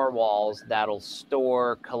Powerwalls that'll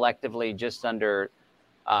store collectively just under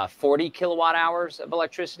 40 kilowatt hours of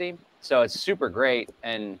electricity. So it's super great.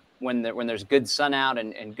 And when there's good sun out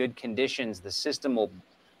and good conditions, the system will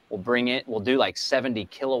bring it. We'll do like 70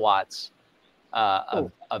 kilowatts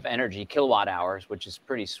of energy, kilowatt hours, which is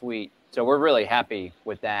pretty sweet. So we're really happy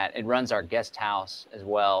with that. It runs our guest house as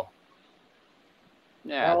well.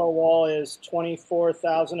 Yeah. Powerwall is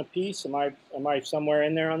 24,000 a piece. Am I somewhere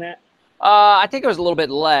in there on that? I think it was a little bit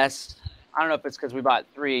less. I don't know if it's because we bought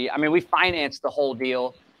 3. I mean, we financed the whole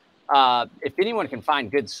deal. If anyone can find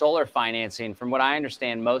good solar financing, from what I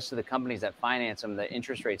understand, most of the companies that finance them, the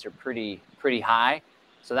interest rates are pretty high.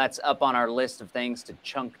 So that's up on our list of things to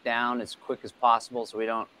chunk down as quick as possible. So we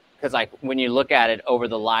don't, because like when you look at it over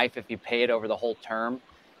the life, if you pay it over the whole term,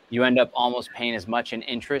 you end up almost paying as much in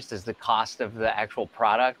interest as the cost of the actual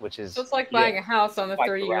product, which is... So it's like buying a house on a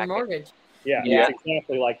 30-year mortgage. Yeah, it's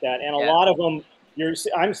exactly like that. And a lot of them,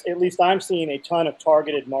 I'm seeing a ton of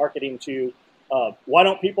targeted marketing to, why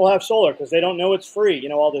don't people have solar? Because they don't know it's free, you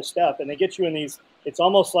know, all this stuff. And they get you in these, it's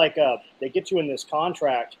almost like they get you in this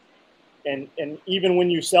contract. And even when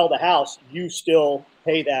you sell the house, you still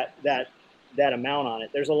pay that amount on it.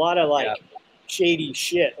 There's a lot of shady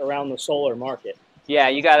shit around the solar market. Yeah,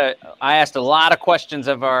 I asked a lot of questions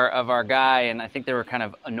of our guy, and I think they were kind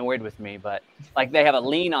of annoyed with me, but like they have a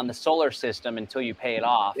lien on the solar system until you pay it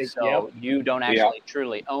off. So you don't actually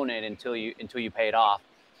truly own it until you pay it off.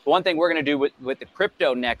 The one thing we're going to do with the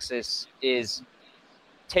crypto nexus is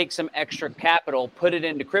take some extra capital, put it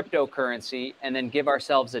into cryptocurrency, and then give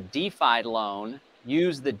ourselves a DeFi loan,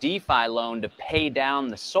 use the DeFi loan to pay down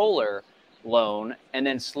the solar loan, and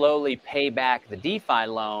then slowly pay back the DeFi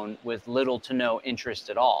loan with little to no interest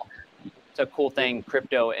at all. It's a cool thing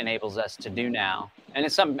crypto enables us to do now. And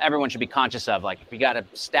it's something everyone should be conscious of. Like if you got a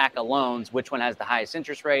stack of loans, which one has the highest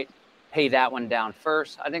interest rate? Pay that one down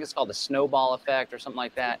first. I think it's called the snowball effect or something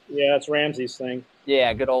like that. Yeah, it's Ramsey's thing.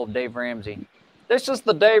 Yeah, good old Dave Ramsey. This is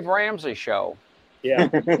the Dave Ramsey show. Yeah.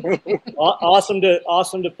 Awesome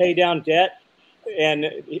to pay down debt. And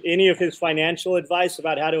any of his financial advice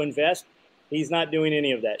about how to invest, he's not doing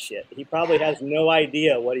any of that shit. He probably has no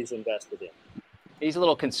idea what he's invested in. He's a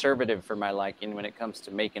little conservative for my liking when it comes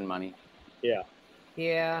to making money. Yeah.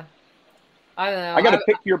 Yeah. I don't know. I got to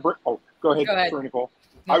pick your brain. Oh, go ahead. Sorry, Nicole.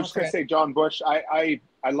 No, I was just going to say, John Bush, I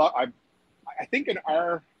think in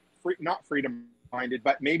our, not freedom-minded,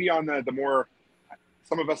 but maybe on the more,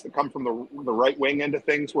 some of us that come from the right wing end of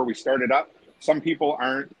things where we started up, some people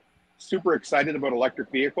aren't super excited about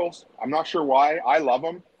electric vehicles. I'm not sure why. I love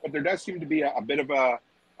them, but there does seem to be a bit of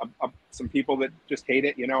some people that just hate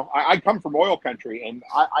it. You know, I come from oil country, and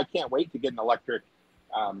I can't wait to get an electric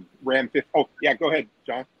Ram 50. Oh, yeah, go ahead,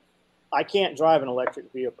 John. I can't drive an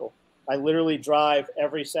electric vehicle. I literally drive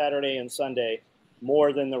every Saturday and Sunday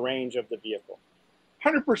more than the range of the vehicle.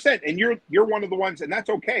 100%. And you're one of the ones, and that's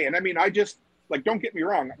okay. And I mean, like, don't get me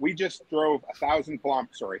wrong. We just drove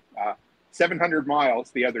 700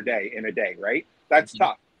 miles the other day in a day, right? That's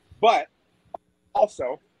tough. But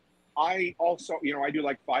I do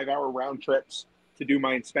like 5-hour round trips to do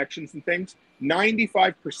my inspections and things.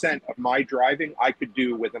 95% of my driving I could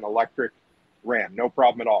do with an electric Ram, no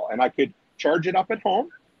problem at all. And I could charge it up at home.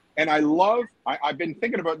 And I've been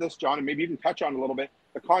thinking about this, John, and maybe you can touch on a little bit,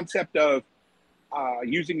 the concept of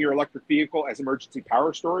using your electric vehicle as emergency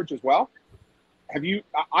power storage as well.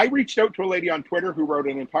 I reached out to a lady on Twitter who wrote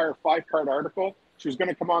an entire 5-part article. She was going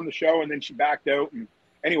to come on the show and then she backed out. And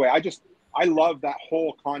anyway, I love that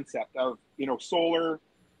whole concept of, solar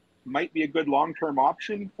might be a good long-term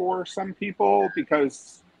option for some people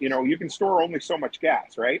because, you can store only so much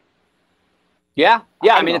gas, right? Yeah.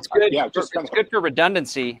 I mean, it's good. Yeah, it's good for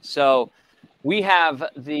redundancy. So we have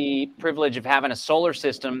the privilege of having a solar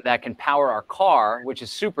system that can power our car, which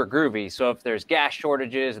is super groovy. So if there's gas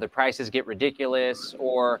shortages, the prices get ridiculous,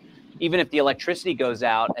 or even if the electricity goes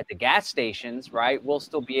out at the gas stations, right, we'll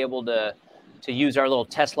still be able to use our little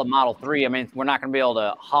Tesla Model 3. I mean, we're not going to be able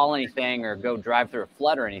to haul anything or go drive through a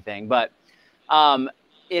flood or anything, but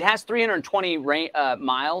it has 320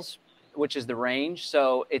 miles, which is the range.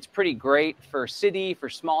 So it's pretty great for city, for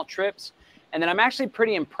small trips. And then I'm actually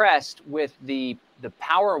pretty impressed with the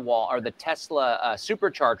Powerwall or the Tesla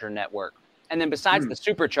supercharger network. And then besides the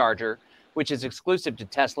supercharger, which is exclusive to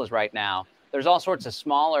Teslas right now, there's all sorts of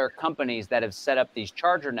smaller companies that have set up these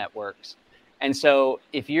charger networks. And so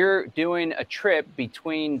if you're doing a trip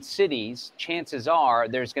between cities, chances are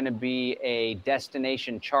there's going to be a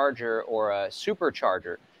destination charger or a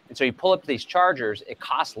supercharger. And so you pull up these chargers, it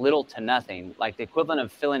costs little to nothing. Like the equivalent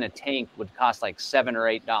of filling a tank would cost like $7 or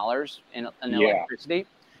 $8 in electricity.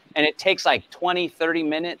 And it takes like 20, 30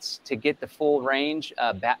 minutes to get the full range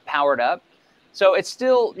powered up. So it's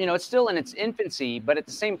still, it's still in its infancy, but at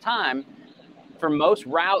the same time, for most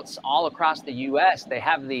routes all across the US, they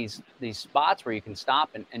have these spots where you can stop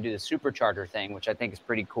and do the supercharger thing, which I think is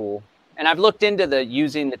pretty cool. And I've looked into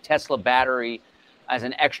using the Tesla battery as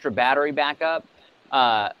an extra battery backup.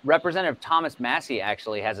 Representative Thomas Massey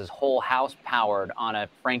actually has his whole house powered on a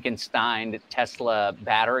Frankenstein Tesla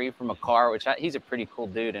battery from a car, he's a pretty cool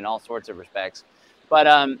dude in all sorts of respects. But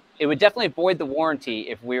it would definitely void the warranty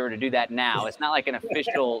if we were to do that now. It's not like an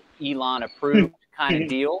official Elon approved kind of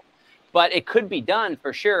deal, but it could be done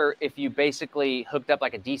for sure. If you basically hooked up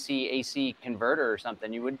like a DC AC converter or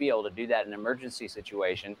something, you would be able to do that in an emergency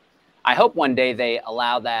situation. I hope one day they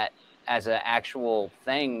allow that as an actual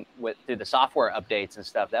thing through the software updates and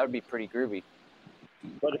stuff. That would be pretty groovy.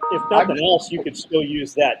 But if nothing else, you could still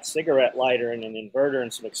use that cigarette lighter and an inverter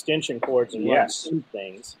and some extension cords and run some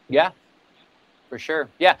things. Yeah, for sure.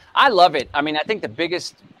 Yeah, I love it. I mean, I think the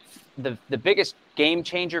biggest game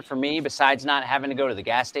changer for me, besides not having to go to the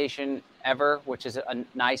gas station ever, which is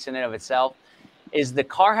nice in and of itself, is the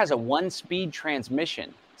car has a 1-speed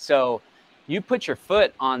transmission. So you put your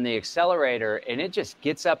foot on the accelerator and it just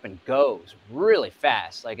gets up and goes really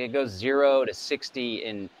fast. Like it goes 0 to 60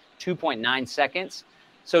 in 2.9 seconds.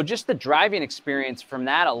 So just the driving experience from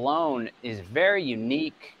that alone is very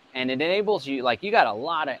unique, and it enables you, like, you got a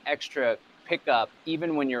lot of extra pickup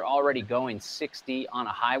even when you're already going 60 on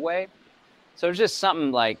a highway. So it's just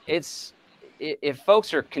something like, if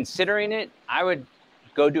folks are considering it, I would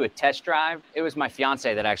go do a test drive. It was my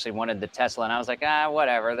fiance that actually wanted the Tesla, and I was like,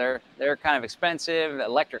 whatever. They're kind of expensive,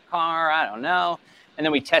 electric car, I don't know. And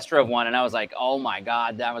then we test drove one, and I was like, oh my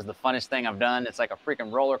God, that was the funnest thing I've done. It's like a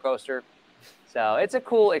freaking roller coaster. So it's a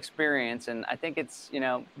cool experience, and I think it's,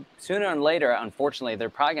 sooner or later, unfortunately, they're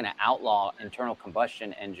probably going to outlaw internal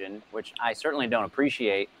combustion engine, which I certainly don't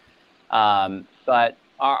appreciate. But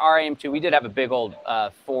our AM2, we did have a big old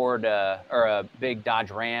Ford or a big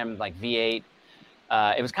Dodge Ram, like V8.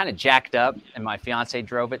 It was kind of jacked up, and my fiance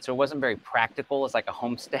drove it, so it wasn't very practical. It's like a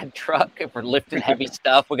homestead truck. If we're lifting heavy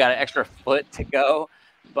stuff, we got an extra foot to go.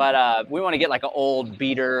 But we want to get like an old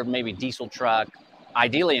beater, maybe diesel truck,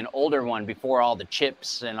 ideally an older one before all the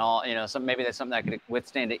chips and all, maybe that's something that could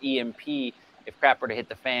withstand an EMP if crap were to hit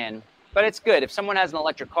the fan. But it's good. If someone has an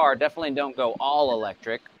electric car, definitely don't go all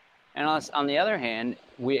electric. And on the other hand,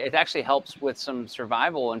 it actually helps with some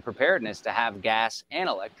survival and preparedness to have gas and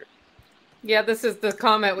electric. Yeah, this is the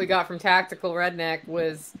comment we got from Tactical Redneck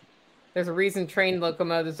was, there's a reason train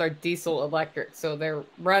locomotives are diesel electric. So they're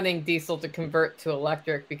running diesel to convert to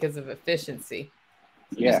electric because of efficiency.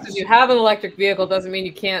 Yes. Just because you have an electric vehicle doesn't mean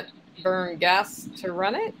you can't burn gas to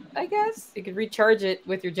run it, I guess. You could recharge it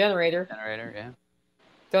with your generator. Yeah.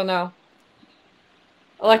 Don't know.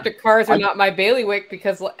 Electric cars are not my bailiwick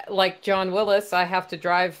because, like John Willis, I have to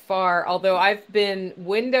drive far. Although I've been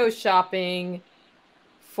window shopping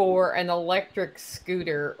for an electric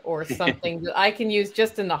scooter or something that I can use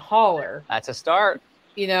just in the hauler. That's a start.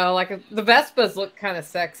 You know, like the Vespas look kind of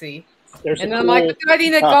sexy. There's and then I'm like, do I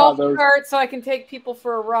need a golf those- cart so I can take people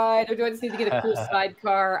for a ride? Or do I just need to get a cool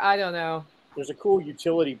sidecar? I don't know. There's a cool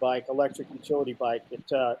utility bike, electric utility bike. It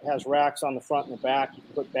has racks on the front and the back. You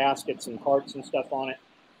can put baskets and carts and stuff on it,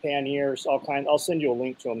 panniers, all kinds. I'll send you a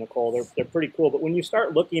link to them, Nicole. They're pretty cool. But when you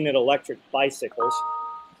start looking at electric bicycles,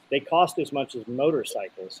 they cost as much as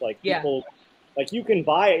motorcycles. Like people, like you can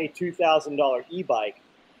buy a $2,000 e-bike,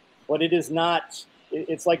 but it is not.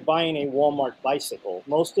 It's like buying a Walmart bicycle.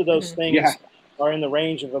 Most of those things are in the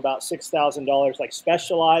range of about $6,000. Like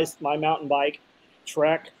Specialized, my mountain bike,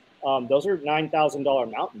 Trek. Those are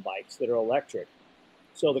 $9,000 mountain bikes that are electric.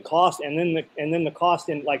 So the cost, and then the cost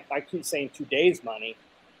in, like I keep saying, today's money,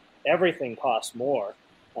 everything costs more.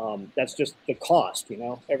 That's just the cost, you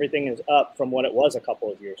know. Everything is up from what it was a couple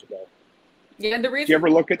of years ago. Yeah, and the reason you ever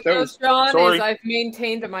look at those, John, is I've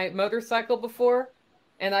maintained my motorcycle before,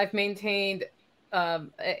 and I've maintained,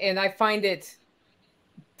 and I find it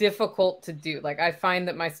difficult to do. Like I find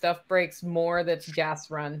that my stuff breaks more that's gas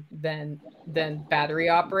run than battery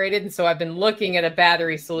operated, and so I've been looking at a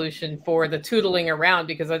battery solution for the tootling around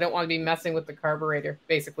because I don't want to be messing with the carburetor,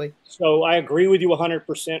 basically. So I agree with you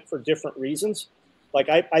 100% for different reasons. Like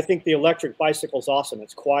I think the electric bicycle is awesome.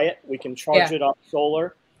 It's quiet. We can charge it off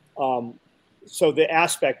solar. So the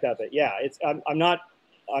aspect of it, I'm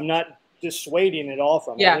not dissuading it all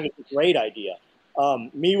from it. I think it's a great idea.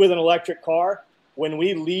 Me with an electric car, when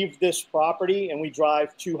we leave this property and we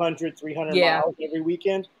drive 200, 300 miles every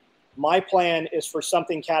weekend, my plan is for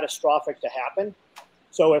something catastrophic to happen.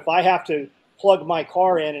 So if I have to plug my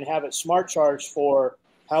car in and have it smart charged for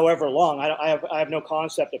however long, I have no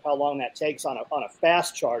concept of how long that takes on a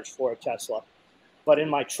fast charge for a Tesla. But in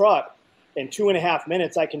my truck, in 2.5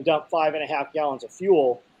 minutes, I can dump 5.5 gallons of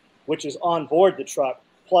fuel, which is on board the truck,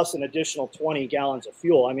 plus an additional 20 gallons of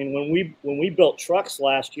fuel. I mean, when we built trucks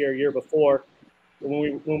last year before,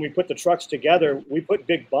 when we put the trucks together, we put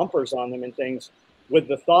big bumpers on them and things with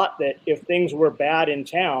the thought that if things were bad in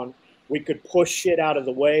town, we could push shit out of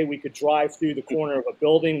the way. We could drive through the corner of a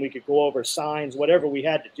building. We could go over signs, whatever we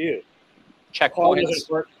had to do. Checkpoints.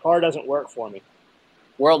 Car doesn't work for me.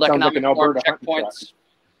 World Sounds Economic like an Forum Alberta checkpoints.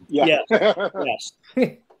 Yes.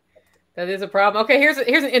 That is a problem. Okay, here's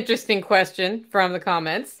an interesting question from the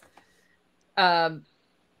comments. From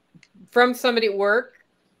somebody at work,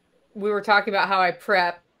 we were talking about how I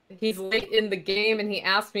prep. He's late in the game, and he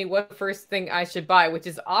asked me what the first thing I should buy, which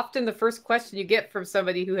is often the first question you get from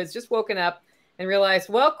somebody who has just woken up and realized,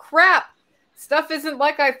 well, crap, stuff isn't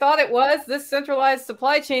like I thought it was. This centralized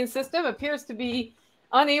supply chain system appears to be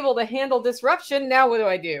unable to handle disruption. Now what do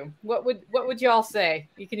I do? What would y'all say?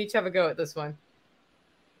 You can each have a go at this one.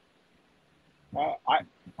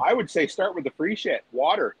 I would say start with the free shit.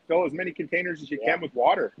 Water. Fill as many containers as you can with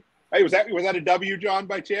water. Hey, was that a W, John,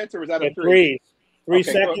 by chance, or was that a 3? 3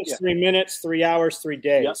 seconds, 3 minutes, 3 hours, 3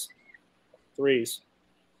 days. Yep. 3s.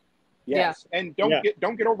 Yes, and don't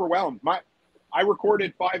get overwhelmed. I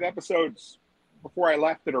recorded 5 episodes before I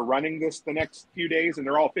left that are running the next few days, and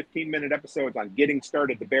they're all 15-minute episodes on getting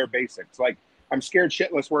started, the bare basics. Like, I'm scared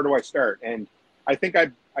shitless. Where do I start? And I think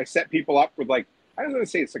I set people up with, like, I was going to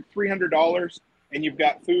say it's like $300, and you've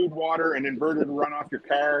got food, water, an inverter to run off your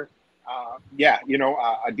car.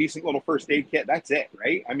 A decent little first aid kit. That's it,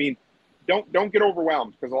 right? I mean, don't get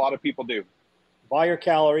overwhelmed, because a lot of people do. Buy your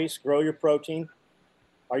calories, grow your protein.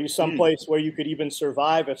 Are you someplace where you could even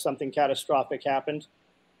survive if something catastrophic happened?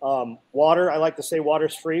 Water, I like to say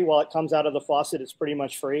water's free. While it comes out of the faucet, it's pretty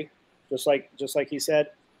much free, just like he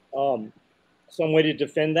said. Some way to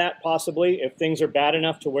defend that, possibly. If things are bad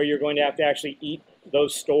enough to where you're going to have to actually eat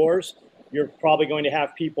those stores, you're probably going to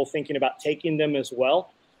have people thinking about taking them as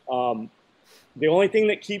well. The only thing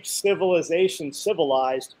that keeps civilization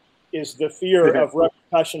civilized is the fear of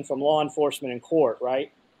repercussion from law enforcement and court, right?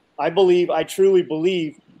 I truly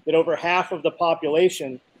believe that over half of the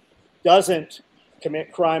population doesn't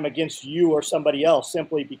commit crime against you or somebody else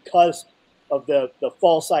simply because of the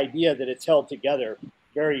false idea that it's held together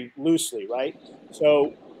very loosely, right?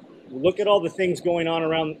 So look at all the things going on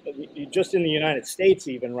around, just in the United States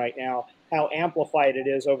even right now, how amplified it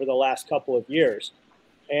is over the last couple of years.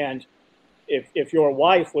 And if your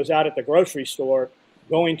wife was out at the grocery store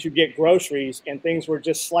going to get groceries and things were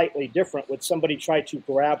just slightly different, would somebody try to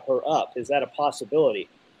grab her up? Is that a possibility?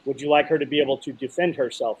 Would you like her to be able to defend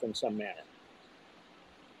herself in some manner?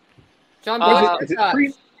 John,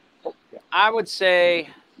 I would say,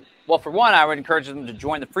 well, for one, I would encourage them to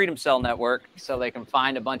join the Freedom Cell Network so they can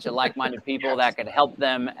find a bunch of like-minded people that could help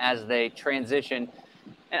them as they transition.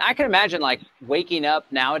 And I can imagine like waking up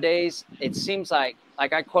nowadays, it seems like I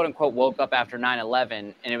quote unquote woke up after 9/11,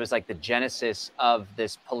 and it was like the genesis of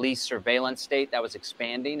this police surveillance state that was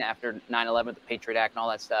expanding after 9/11, the Patriot Act and all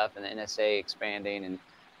that stuff, and the NSA expanding and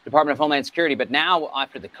Department of Homeland Security. But now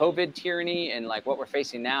after the COVID tyranny and like what we're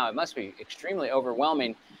facing now, it must be extremely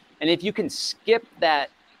overwhelming. And if you can skip that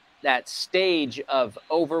stage of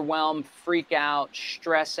overwhelm, freak out,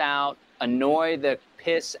 stress out, annoy the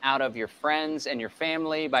piss out of your friends and your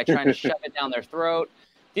family by trying to shove it down their throat,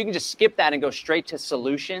 if you can just skip that and go straight to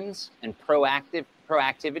solutions and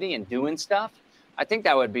proactivity and doing stuff, I think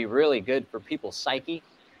that would be really good for people's psyche.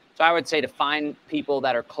 So I would say to find people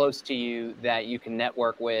that are close to you that you can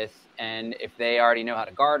network with. And if they already know how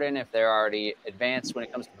to garden, if they're already advanced when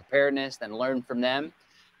it comes to preparedness, then learn from them.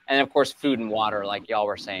 And of course, food and water, like y'all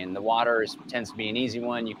were saying, the water tends to be an easy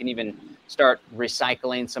one. You can even start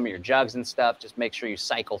recycling some of your jugs and stuff. Just make sure you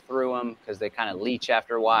cycle through them because they kind of leach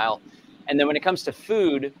after a while. And then when it comes to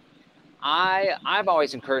food, I've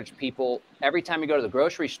always encouraged people, every time you go to the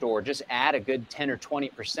grocery store, just add a good 10 or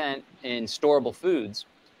 20% in storable foods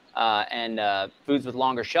and foods with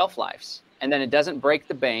longer shelf lives. And then it doesn't break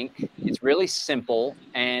the bank. It's really simple.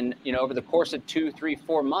 And, you know, over the course of 2, 3,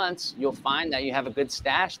 4 months, you'll find that you have a good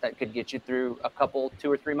stash that could get you through a couple,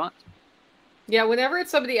 2 or 3 months. Yeah, whenever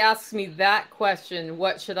somebody asks me that question,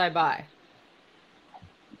 what should I buy?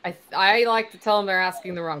 I like to tell them they're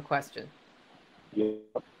asking the wrong question. Yeah.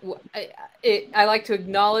 I like to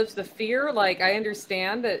acknowledge the fear. Like, I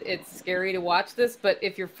understand that it's scary to watch this, but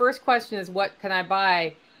if your first question is, what can I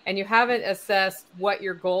buy? And you haven't assessed what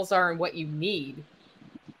your goals are and what you need,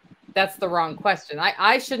 that's the wrong question.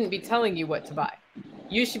 I shouldn't be telling you what to buy.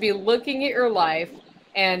 You should be looking at your life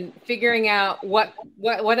and figuring out what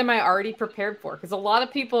am I already prepared for? Because a lot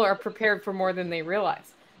of people are prepared for more than they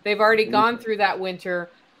realize. They've already gone through that winter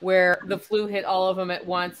where the flu hit all of them at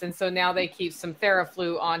once. And so now they keep some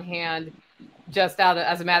Theraflu on hand just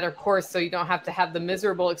as a matter of course, so you don't have to have the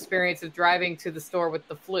miserable experience of driving to the store with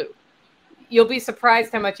the flu. You'll be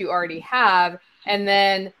surprised how much you already have. And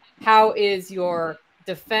then how is your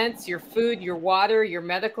defense, your food, your water, your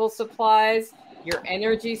medical supplies, your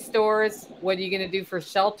energy stores? What are you going to do for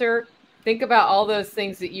shelter? Think about all those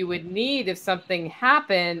things that you would need if something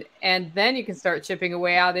happened, and then you can start chipping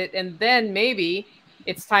away at it. And then maybe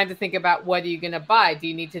it's time to think about, what are you going to buy? Do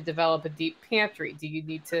you need to develop a deep pantry? Do you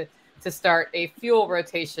need to start a fuel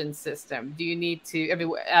rotation system? Do you need to, I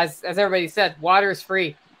mean, as everybody said, water is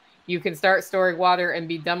free. You can start storing water and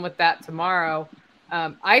be done with that tomorrow.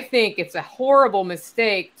 I think it's a horrible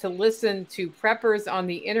mistake to listen to preppers on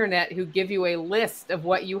the internet who give you a list of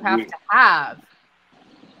what you have to have,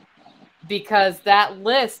 because that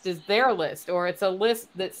list is their list, or it's a list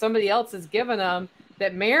that somebody else has given them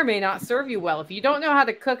that may or may not serve you well. If you don't know how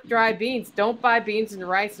to cook dry beans, don't buy beans and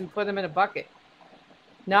rice and put them in a bucket.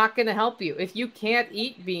 Not going to help you. If you can't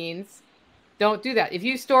eat beans, don't do that. If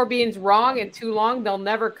you store beans wrong and too long, they'll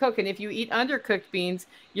never cook. And if you eat undercooked beans,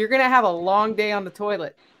 you're going to have a long day on the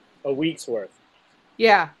toilet. A week's worth.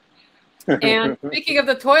 Yeah. And speaking of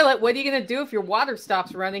the toilet, what are you going to do if your water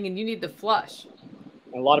stops running and you need to flush?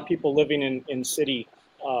 A lot of people living in city,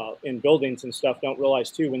 in buildings and stuff don't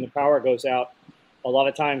realize too, when the power goes out, a lot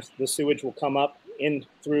of times the sewage will come up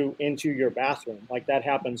into your bathroom. Like that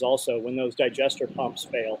happens also when those digester pumps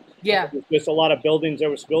fail. Yeah. There's a lot of buildings.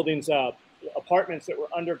 There was buildings, apartments that were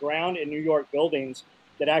underground in New York buildings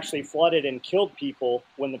that actually flooded and killed people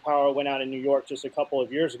when the power went out in New York just a couple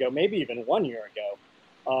of years ago, maybe even 1 year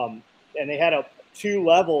ago. And they had 2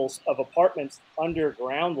 levels of apartments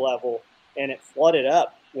underground level, and it flooded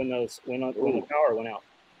up when the power went out.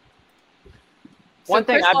 So one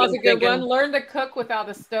thing I've been thinking, one, learn to cook without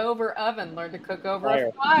a stove or oven. Learn to cook over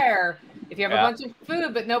a fire. If you have a bunch of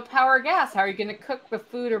food but no power or gas, how are you going to cook the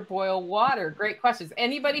food or boil water? Great questions.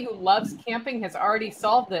 Anybody who loves camping has already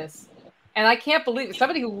solved this. And I can't believe it.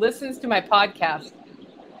 Somebody who listens to my podcast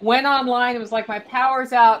went online and was like, my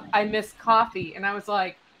power's out, I miss coffee. And I was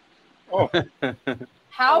like,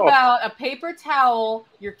 how about a paper towel,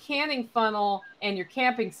 your canning funnel, and your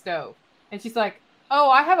camping stove? And she's like, oh,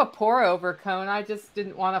 I have a pour over cone. I just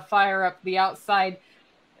didn't want to fire up the outside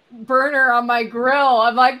burner on my grill.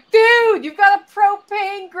 I'm like, dude, you've got a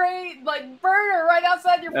propane grade burner right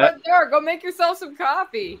outside your front door. Go make yourself some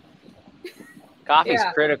coffee. Coffee's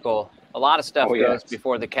critical. A lot of stuff goes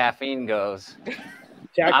before the caffeine goes.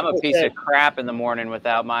 I'm a piece of crap in the morning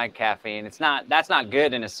without my caffeine. That's not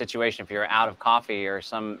good in a situation if you're out of coffee or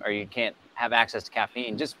you can't have access to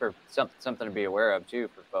caffeine. Just for something to be aware of too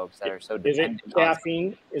for folks that are so dependent.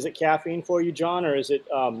 Is it caffeine for you, John, or is it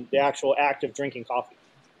the actual act of drinking coffee?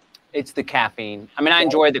 It's the caffeine. I mean, I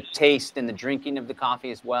enjoy the taste and the drinking of the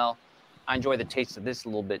coffee as well. I enjoy the taste of this a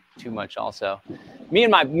little bit too much also. Me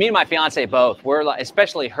and my fiance both, we're like,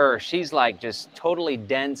 especially her, she's like just totally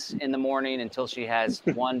dense in the morning until she has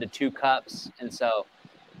 1 to 2 cups. And so,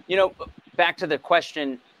 you know, back to the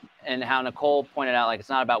question and how Nicole pointed out, like, it's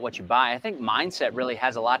not about what you buy. I think mindset really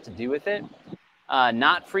has a lot to do with it.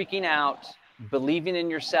 Not freaking out, believing in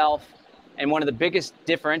yourself. And one of the biggest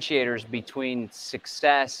differentiators between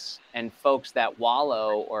success and folks that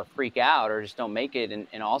wallow or freak out or just don't make it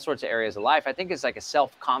in all sorts of areas of life, I think is like a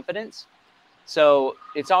self-confidence. So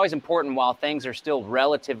it's always important while things are still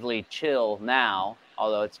relatively chill now,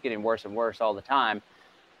 although it's getting worse and worse all the time,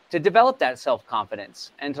 to develop that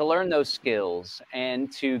self-confidence and to learn those skills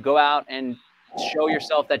and to go out and show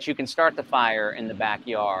yourself that you can start the fire in the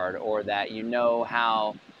backyard or that you know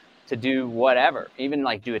how to do whatever, even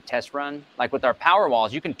like do a test run. Like with our power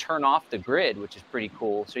walls, you can turn off the grid, which is pretty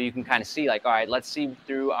cool. So you can kind of see like, all right, let's see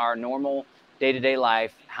through our normal day-to-day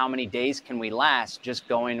life, how many days can we last just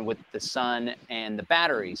going with the sun and the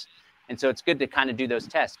batteries. And so it's good to kind of do those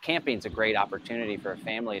tests. Camping's a great opportunity for a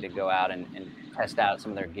family to go out and test out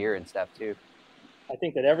some of their gear and stuff too. I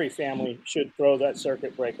think that every family should throw that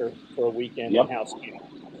circuit breaker for a weekend in house camp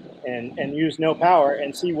and use no power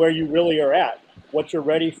and see where you really are at, what you're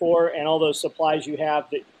ready for, and all those supplies you have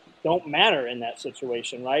that don't matter in that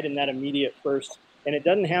situation, right? In that immediate first. And it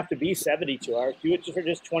doesn't have to be 72 hours. Do it for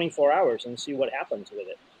just 24 hours and see what happens with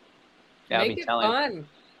it. Yeah, make it fun.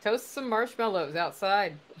 Toast some marshmallows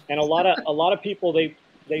outside. And a lot of people, they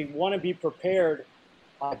want to be prepared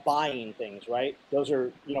by buying things, right? Those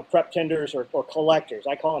are, you know, prep tenders or collectors.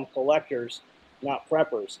 I call them collectors, not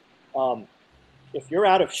preppers. If you're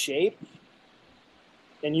out of shape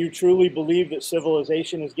and you truly believe that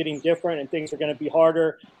civilization is getting different and things are going to be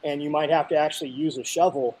harder and you might have to actually use a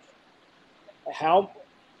shovel,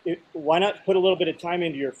 why not put a little bit of time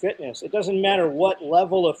into your fitness? It doesn't matter what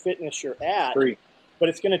level of fitness you're at, but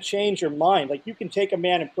it's going to change your mind. Like, you can take a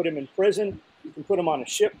man and put him in prison. You can put him on a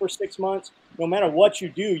ship for 6 months. No matter what you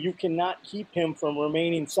do, you cannot keep him from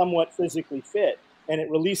remaining somewhat physically fit. And it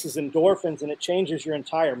releases endorphins and it changes your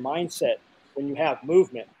entire mindset when you have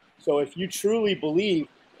movement. So if you truly believe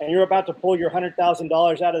and you're about to pull your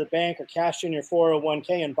 $100,000 out of the bank or cash in your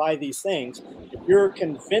 401k and buy these things, if you're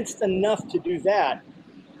convinced enough to do that,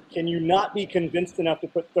 can you not be convinced enough to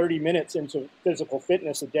put 30 minutes into physical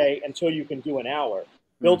fitness a day until you can do an hour?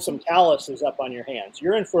 Build some calluses up on your hands.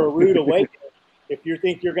 You're in for a rude awakening if you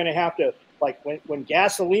think you're going to have to, like when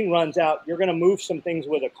gasoline runs out, you're going to move some things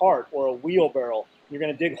with a cart or a wheelbarrow. You're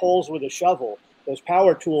going to dig holes with a shovel. Those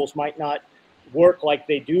power tools might not work like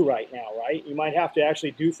they do right now, right? You might have to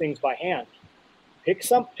actually do things by hand. Pick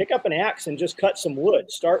up an axe and just cut some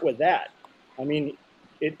wood. Start with that. I mean,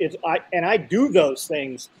 I do those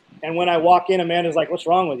things. And when I walk in, Amanda's like, "What's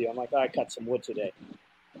wrong with you?" I'm like, "I cut some wood today."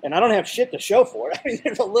 And I don't have shit to show for it. I mean,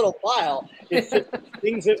 there's a little pile. It's just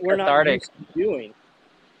things that we're not used to doing.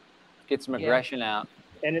 Get some aggression out.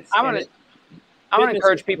 And I want to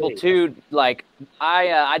encourage people too. Like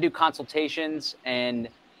I do consultations, and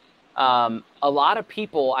a lot of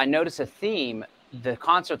people, I notice a theme. The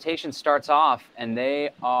consultation starts off and they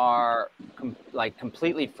are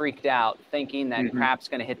completely freaked out, thinking that crap's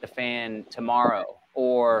going to hit the fan tomorrow,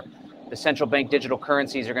 or the central bank digital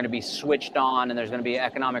currencies are going to be switched on and there's going to be an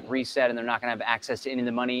economic reset and they're not going to have access to any of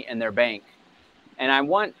the money in their bank. And I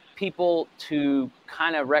want people to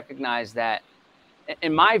kind of recognize that,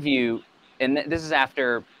 in my view, and this is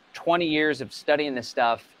after 20 years of studying this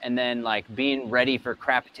stuff and then like being ready for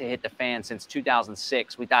crap to hit the fan since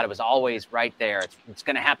 2006. We thought it was always right there. It's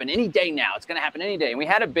going to happen any day now. It's going to happen any day. And we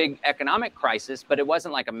had a big economic crisis, but it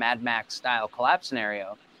wasn't like a Mad Max style collapse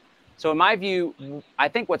scenario. So in my view, I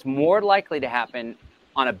think what's more likely to happen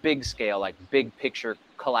on a big scale, like big picture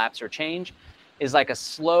collapse or change, is like a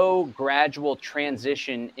slow, gradual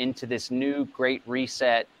transition into this new great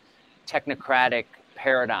reset, technocratic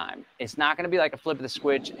paradigm. It's not going to be like a flip of the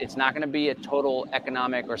switch. It's not going to be a total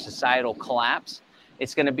economic or societal collapse.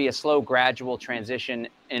 It's going to be a slow, gradual transition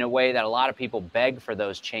in a way that a lot of people beg for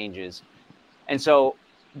those changes. And so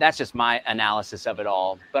that's just my analysis of it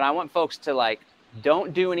all. But I want folks to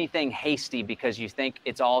don't do anything hasty because you think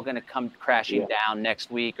it's all going to come crashing down next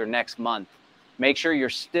week or next month. Make sure you're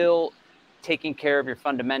still taking care of your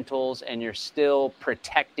fundamentals and you're still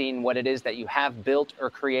protecting what it is that you have built or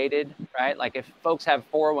created, right? Like if folks have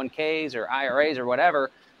 401ks or IRAs or whatever,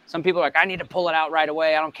 some people are like, I need to pull it out right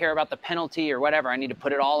away. I don't care about the penalty or whatever. I need to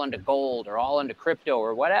put it all into gold or all into crypto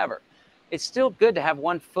or whatever. It's still good to have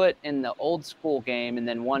one foot in the old school game and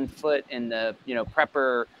then one foot in the,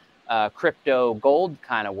 prepper, crypto gold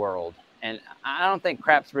kind of world. And I don't think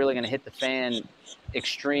crap's really going to hit the fan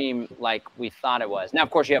extreme like we thought it was. Now,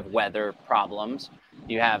 of course, you have weather problems.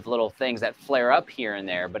 You have little things that flare up here and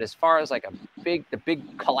there. But as far as like the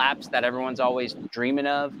big collapse that everyone's always dreaming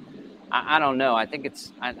of, I don't know. I think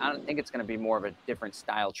I don't think it's going to be more of a different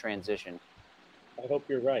style transition. I hope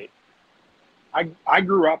you're right. I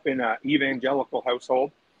grew up in an evangelical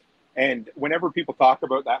household, and whenever people talk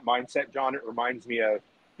about that mindset, John, it reminds me of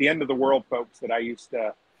the end of the world folks that I used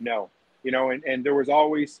to know. You know, and there was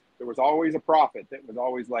always a prophet that was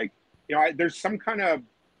always like, you know, there's some kind of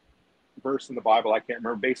verse in the Bible, I can't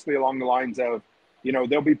remember, basically along the lines of, you know,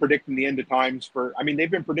 they'll be predicting the end of times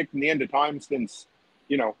they've been predicting the end of times since,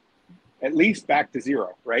 you know, at least back to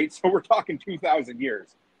zero, right? So we're talking 2,000 years.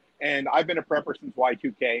 And I've been a prepper since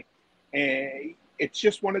Y2K. And it's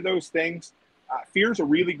just one of those things. Fear is a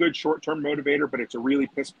really good short-term motivator, but it's a really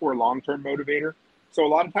piss-poor long-term motivator. So a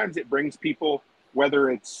lot of times it brings people,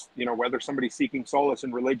 whether somebody's seeking solace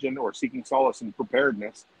in religion or seeking solace in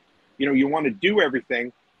preparedness, you know, you want to do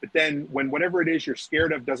everything, but then when whatever it is you're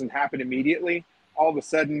scared of doesn't happen immediately, all of a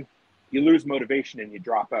sudden you lose motivation and you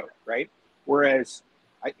drop out, right? Whereas,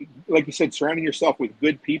 like you said, surrounding yourself with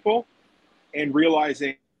good people and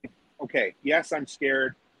realizing, okay, yes, I'm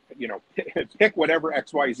scared, you know, pick whatever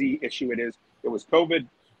XYZ issue it is. It was COVID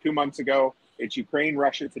 2 months ago. It's Ukraine,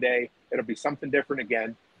 Russia today. It'll be something different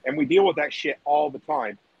again. And we deal with that shit all the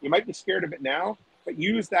time. You might be scared of it now, but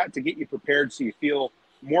use that to get you prepared so you feel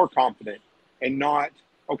more confident and not,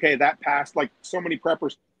 okay, that passed. Like so many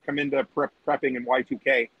preppers come into prepping in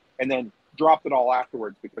Y2K and then dropped it all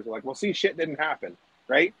afterwards because they're like, well, see, shit didn't happen,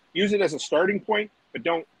 right? Use it as a starting point, but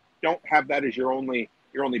don't have that as your only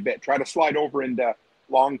bit. Try to slide over into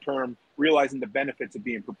long-term, realizing the benefits of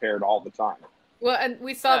being prepared all the time. Well, and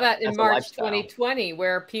we saw that in March 2020,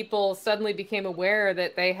 where people suddenly became aware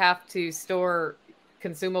that they have to store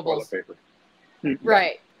consumables. Toilet paper.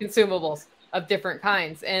 Right, consumables of different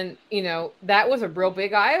kinds. And, you know, that was a real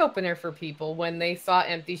big eye-opener for people when they saw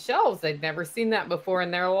empty shelves. They'd never seen that before in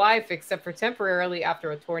their life, except for temporarily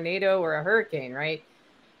after a tornado or a hurricane, right?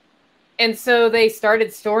 And so they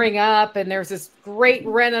started storing up, and there's this great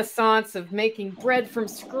renaissance of making bread from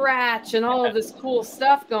scratch and all of this cool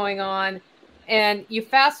stuff going on. And you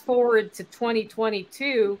fast forward to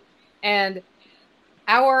 2022, and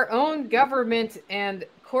our own government and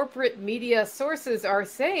corporate media sources are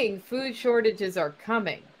saying food shortages are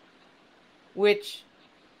coming, which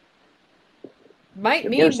might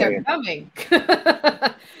mean they're coming.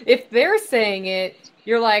 If they're saying it,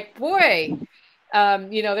 you're like, boy,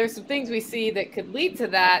 you know, there's some things we see that could lead to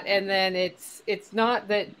that. And then it's not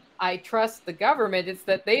that I trust the government. It's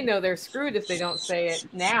that they know they're screwed if they don't say it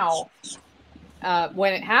now.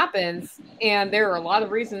 When it happens, and there are a lot of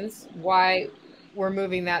reasons why we're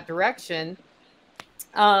moving that direction.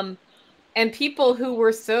 And people who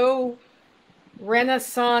were so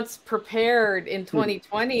Renaissance prepared in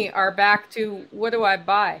 2020 are back to, what do I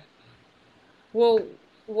buy? Well,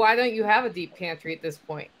 why don't you have a deep pantry at this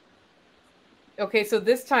point? Okay, so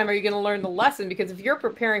this time, are you going to learn the lesson? Because if you're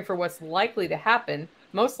preparing for what's likely to happen,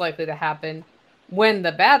 most likely to happen, when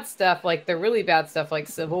the bad stuff, like the really bad stuff, like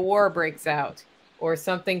civil war breaks out, or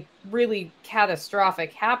something really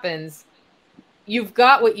catastrophic happens, you've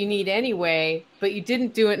got what you need anyway, but you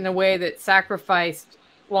didn't do it in a way that sacrificed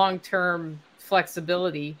long-term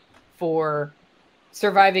flexibility for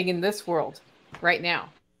surviving in this world right now.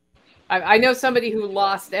 I know somebody who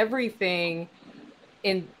lost everything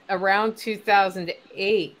in around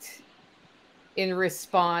 2008 in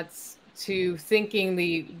response to thinking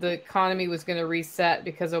the economy was going to reset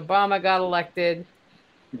because Obama got elected,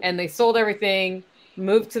 and they sold everything,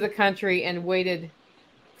 moved to the country, and waited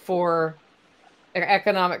for an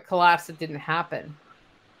economic collapse that didn't happen.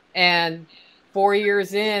 And 4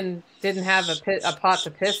 years in, didn't have a pot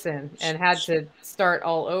to piss in and had to start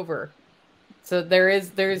all over. So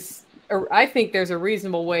I think there's a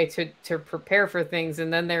reasonable way to prepare for things.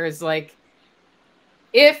 And then there is like,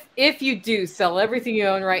 if you do sell everything you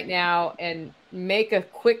own right now and make a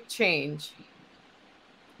quick change,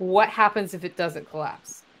 what happens if it doesn't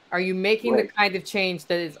collapse? Are you making the kind of change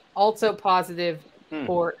that is also positive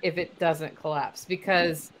for if it doesn't collapse?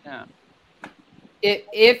 Because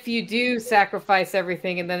if you do sacrifice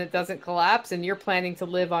everything and then it doesn't collapse and you're planning to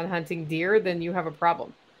live on hunting deer, then you have a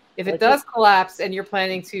problem. If it does collapse and you're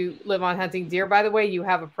planning to live on hunting deer, by the way, you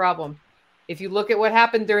have a problem. If you look at what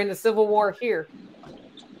happened during the Civil War here,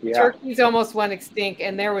 turkeys almost went extinct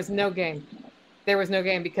and there was no game. There was no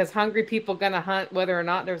game because hungry people going to hunt whether or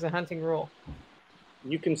not there's a hunting rule.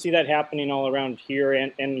 You can see that happening all around here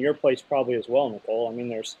and your place probably as well, Nicole. I mean,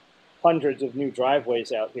 there's hundreds of new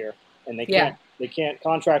driveways out here. and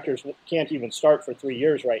contractors can't even start for 3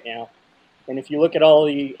 years right now. And if you look at all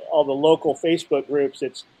the local Facebook groups,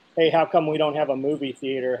 it's, hey, how come we don't have a movie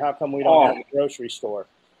theater? How come we don't have a grocery store?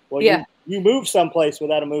 Well, you move someplace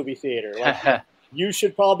without a movie theater. Like, you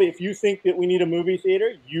should probably, if you think that we need a movie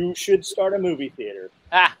theater, you should start a movie theater.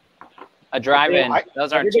 A drive-in.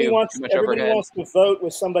 Those aren't too much overhead. Everybody wants to vote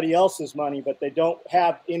with somebody else's money, but they don't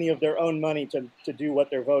have any of their own money to do what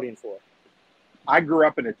they're voting for. I grew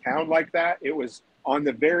up in a town like that. It was on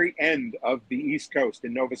the very end of the East Coast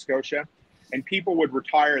in Nova Scotia, and people would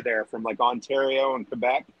retire there from like Ontario and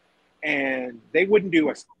Quebec, and they wouldn't do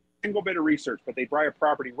a single bit of research, but they'd buy a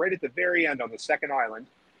property right at the very end on the second island,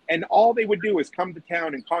 and all they would do is come to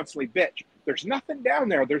town and constantly bitch. There's nothing down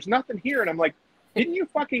there. There's nothing here. And I'm like, didn't you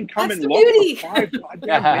fucking come and look for 5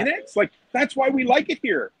 goddamn minutes? Like, that's why we like it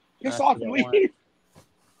here. Piss off and leave.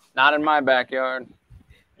 Not in my backyard.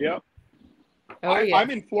 Yep. I'm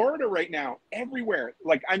in Florida right now. Everywhere.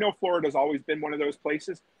 Like, I know Florida's always been one of those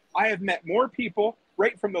places. I have met more people,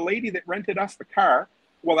 right from the lady that rented us the car.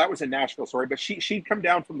 Well, that was in Nashville, sorry, but she'd come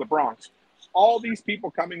down from the Bronx. All these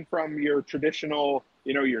people coming from your traditional,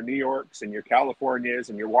 your New Yorks and your Californias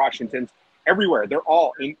and your Washingtons, everywhere. They're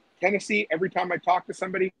all in Tennessee. Every time I talked to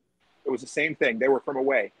somebody, it was the same thing. They were from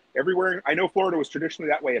away. Everywhere. I know Florida was traditionally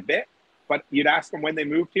that way a bit, but you'd ask them when they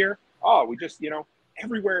moved here. Oh, we just,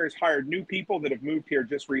 everywhere has hired new people that have moved here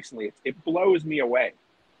just recently. It blows me away.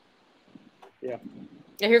 Yeah.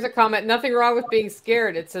 Yeah, here's a comment. Nothing wrong with being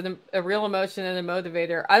scared. It's a real emotion and a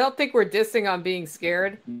motivator. I don't think we're dissing on being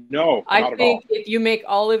scared. No, I think if you make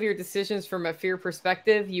all of your decisions from a fear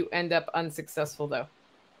perspective, you end up unsuccessful, though.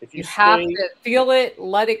 If you have to feel it,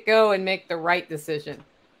 let it go, and make the right decision.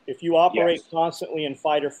 If you operate constantly in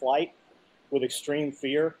fight or flight with extreme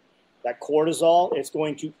fear, that cortisol is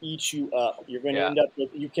going to eat you up. You're going to end up with,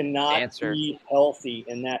 you cannot be healthy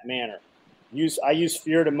in that manner. I use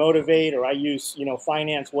fear to motivate, or I use,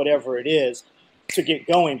 finance, whatever it is, to get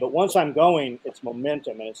going. But once I'm going, it's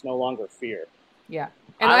momentum and it's no longer fear. Yeah.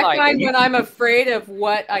 And I find when I'm afraid of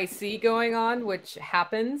what I see going on, which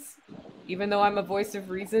happens, even though I'm a voice of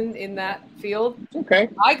reason in that field,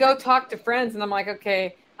 I go talk to friends and I'm like,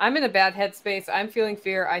 okay, I'm in a bad headspace. I'm feeling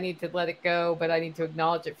fear. I need to let it go, but I need to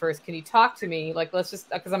acknowledge it first. Can you talk to me? Like, let's just,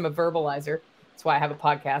 because I'm a verbalizer. That's why I have a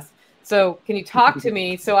podcast. So can you talk to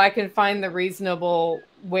me so I can find the reasonable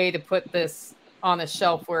way to put this on a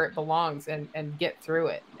shelf where it belongs and get through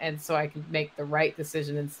it? And so I can make the right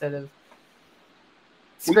decision instead of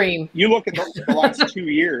scream. You look at the last 2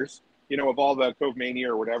 years, of all the COVID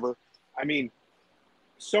mania or whatever. I mean,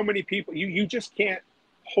 so many people, you just can't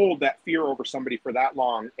hold that fear over somebody for that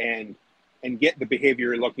long and get the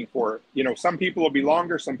behavior you're looking for. Some people will be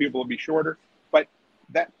longer, some people will be shorter, but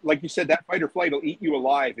that, like you said, that fight or flight will eat you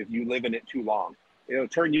alive if you live in it too long. It'll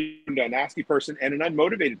turn you into a nasty person and an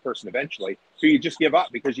unmotivated person eventually. So you just give up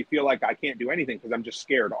because you feel like I can't do anything because I'm just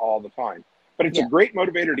scared all the time. But it's a great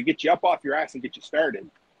motivator to get you up off your ass and get you started.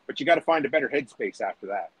 But you got to find a better headspace after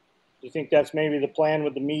that. Do you think that's maybe the plan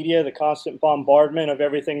with the media, the constant bombardment of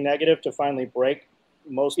everything negative to finally break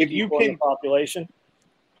most people in the population?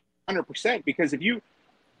 100%. Because if you,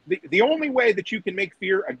 the only way that you can make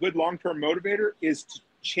fear a good long-term motivator is to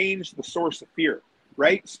change the source of fear,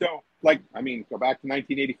 right? So, go back to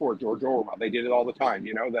 1984, George Orwell. They did it all the time.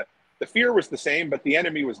 The fear was the same, but the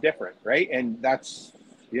enemy was different, right? And that's,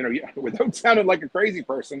 without sounding like a crazy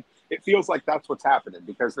person, it feels like that's what's happening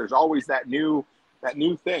because there's always that new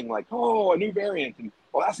thing, like, a new variant, and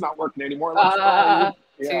well, that's not working anymore.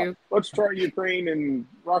 Let's try Ukraine and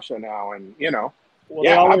Russia now, and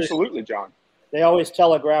absolutely, John. They always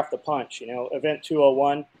telegraph the punch. Event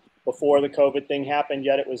 201 before the COVID thing happened,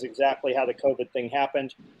 yet it was exactly how the COVID thing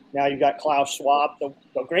happened. Now you've got Klaus Schwab.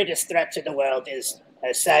 The greatest threat to the world is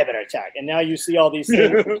a cyber attack. And now you see all these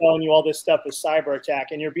things telling you all this stuff is cyber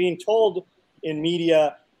attack. And you're being told in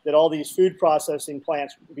media that all these food processing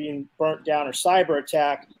plants being burnt down are cyber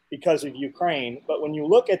attack because of Ukraine. But when you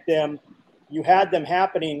look at them, you had them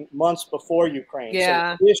happening months before Ukraine.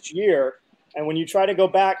 Yeah. So this year, and when you try to go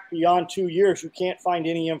back beyond 2 years, you can't find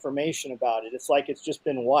any information about it. It's like it's just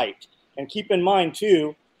been wiped. And keep in mind,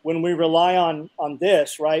 too, when we rely on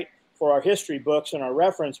this, right, for our history books and our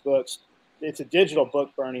reference books, it's a digital book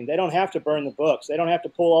burning. They don't have to burn the books. They don't have to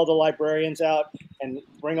pull all the librarians out and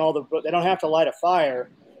bring all the books. They don't have to light a fire.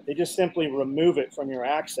 They just simply remove it from your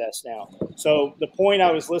access now. So the point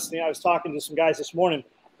I was talking to some guys this morning,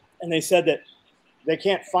 and they said that they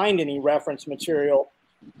can't find any reference material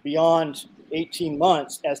beyond 18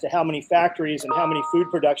 months as to how many factories and how many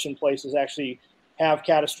food production places actually have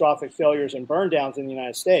catastrophic failures and burn downs in the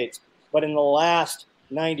United States. But in the last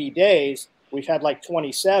 90 days, we've had like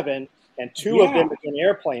 27, and 2 of them have been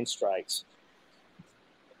airplane strikes.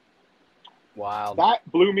 Wow. That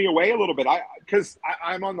blew me away a little bit. Because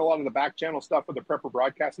I'm on a lot of the back channel stuff with the Prepper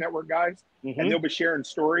Broadcast Network guys, and they'll be sharing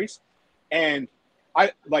stories. And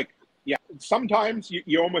sometimes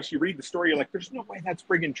you read the story, you're like, there's no way that's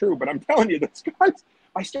friggin' true. But I'm telling you, those guys,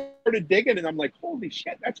 I started digging, and I'm like, holy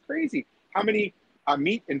shit, that's crazy. How many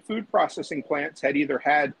meat and food processing plants had either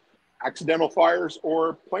had accidental fires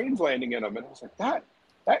or planes landing in them? And I was like,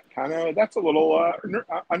 that's a little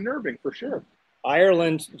unnerving for sure.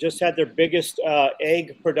 Ireland just had their biggest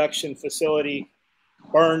egg production facility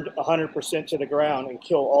burned 100% to the ground and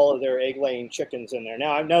kill all of their egg-laying chickens in there.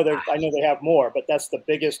 Now I know they have more, but that's the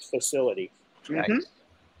biggest facility. Yikes.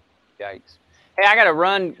 Yikes. Hey, I got to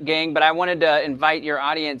run, gang, but I wanted to invite your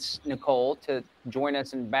audience, Nicole, to join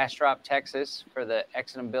us in Bastrop, Texas for the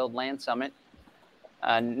Exit and Build Land Summit.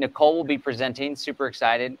 Nicole will be presenting. Super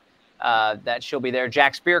excited that she'll be there.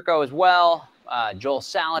 Jack Spirko as well. Joel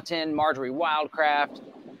Salatin, Marjorie Wildcraft,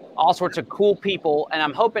 all sorts of cool people. And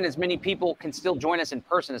I'm hoping as many people can still join us in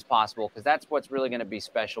person as possible, because that's what's really going to be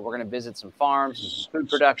special. We're going to visit some farms and some food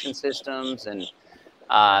production systems. And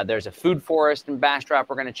there's a food forest in Bastrop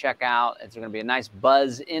we're going to check out. It's going to be a nice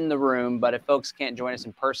buzz in the room. But if folks can't join us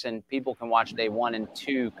in person, people can watch day 1 and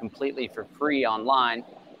 2 completely for free online.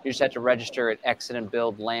 You just have to register at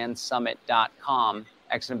exitandbuildlandsummit.com.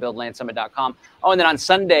 exitandbuildlandsummit.com. Oh, and then on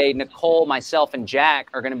Sunday, Nicole, myself, and Jack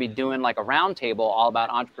are going to be doing like a roundtable all about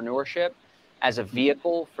entrepreneurship as a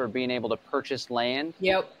vehicle for being able to purchase land.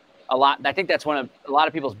 Yep. I think that's one of a lot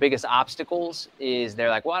of people's biggest obstacles is they're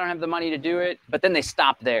like, well, I don't have the money to do it. But then they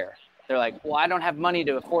stop there. They're like, well, I don't have money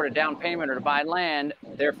to afford a down payment or to buy land.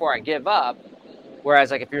 Therefore, I give up.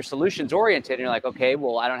 Whereas, like, if you're solutions oriented and you're like, okay,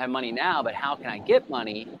 well, I don't have money now, but how can I get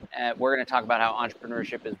money? We're going to talk about how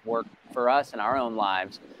entrepreneurship has worked for us in our own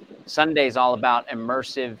lives. Sunday's all about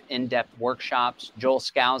immersive, in-depth workshops. Joel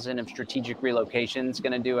Skousen of Strategic Relocation is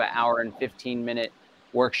going to do an 1 and 15-minute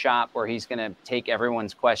workshop where he's going to take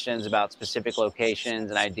everyone's questions about specific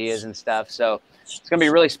locations and ideas and stuff. So it's going to be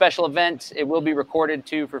a really special event. It will be recorded,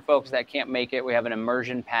 too, for folks that can't make it. We have an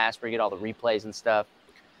immersion pass where you get all the replays and stuff.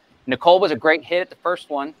 Nicole was a great hit at the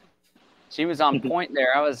first one. She was on point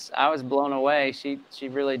there. I was blown away. She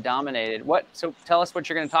really dominated. So tell us what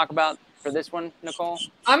you're going to talk about for this one, Nicole.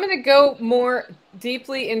 I'm going to go more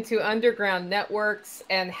deeply into underground networks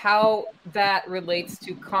and how that relates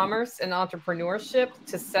to commerce and entrepreneurship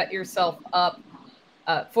to set yourself up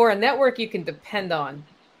for a network you can depend on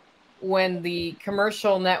when the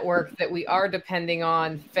commercial network that we are depending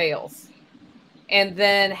on fails. And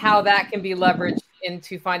then how that can be leveraged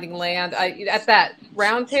into finding land. At that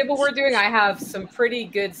roundtable we're doing, I have some pretty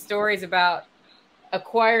good stories about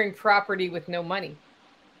acquiring property with no money.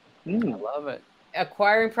 I love it.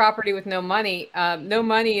 Acquiring property with no money. No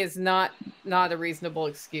money is not a reasonable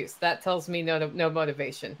excuse. That tells me no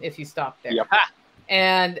motivation if you stop there. Yep.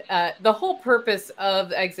 And the whole purpose of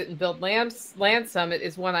the Exit and Build Land Summit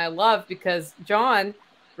is one I love, because John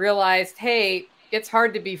realized, hey, it's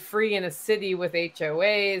hard to be free in a city with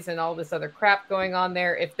HOAs and all this other crap going on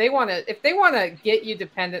there. If they want to get you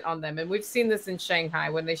dependent on them, and we've seen this in Shanghai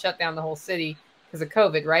when they shut down the whole city because of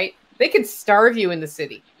COVID, right? They can starve you in the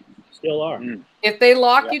city. Still are. If they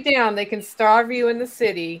lock you down, they can starve you in the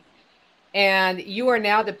city, and you are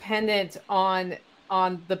now dependent on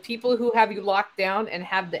the people who have you locked down and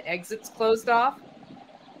have the exits closed off.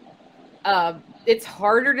 It's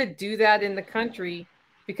harder to do that in the country,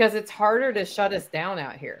 because it's harder to shut us down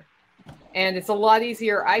out here. And it's a lot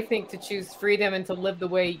easier, I think, to choose freedom and to live the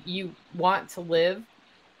way you want to live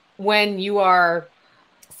when you are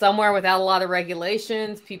somewhere without a lot of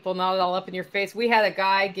regulations, people not all up in your face. We had a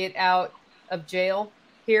guy get out of jail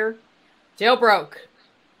here. Jail broke.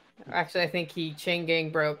 Actually, I think he chain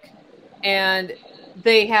gang broke. And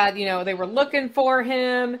they had, they were looking for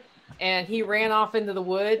him, and he ran off into the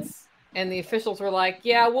woods. And the officials were like,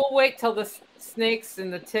 yeah, we'll wait till the snakes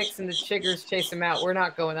and the ticks and the chiggers chase him out. We're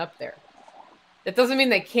not going up there. That doesn't mean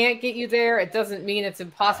they can't get you there. It doesn't mean it's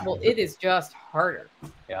impossible. It is just harder.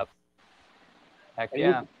 Yep. Heck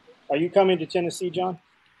yeah. Are you coming to Tennessee, John?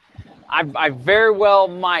 I very well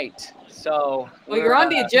might. So you're on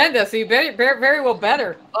the agenda, so you very well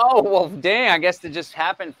better. Oh, well, dang. I guess it just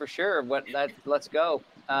happened for sure. Let's go.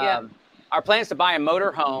 Yeah. Our plan is to buy a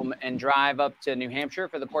motorhome and drive up to New Hampshire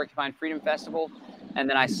for the Porcupine Freedom Festival. And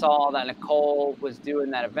then I saw that Nicole was doing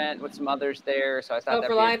that event with some others there. So I thought that'd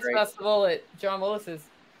be Lions Festival at John Willis's.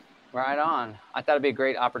 Right on. I thought it'd be a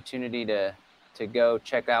great opportunity to go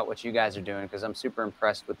check out what you guys are doing, because I'm super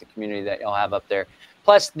impressed with the community that y'all have up there.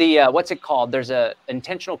 Plus the, what's it called? There's a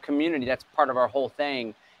intentional community. That's part of our whole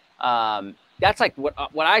thing. that's like what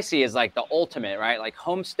I see is like the ultimate, right? Like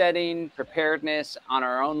homesteading, preparedness on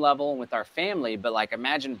our own level with our family. But like,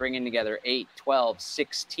 imagine bringing together 8, 12,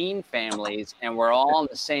 16 families, and we're all on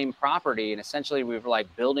the same property. And essentially we were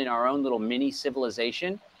like building our own little mini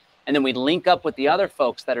civilization. And then we link up with the other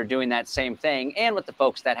folks that are doing that same thing and with the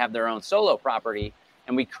folks that have their own solo property.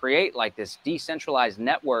 And we create like this decentralized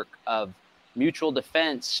network of mutual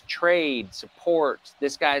defense, trade, support.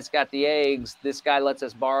 This guy's got the eggs. This guy lets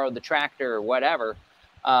us borrow the tractor or whatever.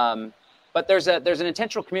 But there's an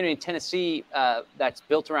intentional community in Tennessee that's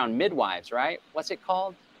built around midwives, right? What's it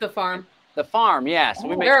called? The farm. The farm, yeah.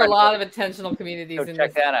 So there are a lot of intentional communities in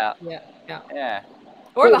check that out. Yeah.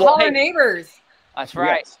 Or the holler neighbors. That's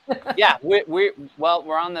right. Yes. Yeah, we're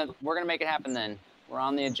gonna make it happen then. We're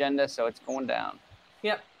on the agenda, so it's going down.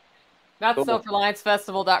 Yep. That's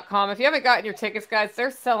selfreliancefestival.com. If you haven't gotten your tickets, guys,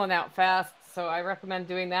 they're selling out fast. So I recommend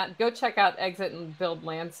doing that. Go check out Exit and Build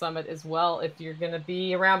Land Summit as well. If you're going to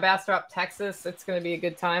be around Bastrop, Texas, it's going to be a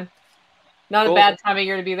good time. Not a bad time of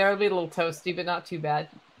year to be there. It'll be a little toasty, but not too bad.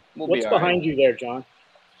 What's behind you there, John?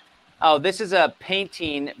 Oh, this is a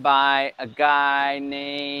painting by a guy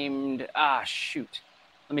named, let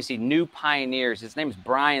me see, New Pioneers. His name's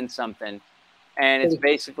Brian something. And it's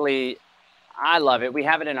basically, I love it. We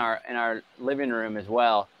have it in our living room as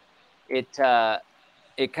well. It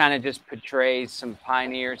kind of just portrays some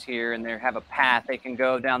pioneers here, and they have a path. They can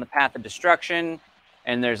go down the path of destruction,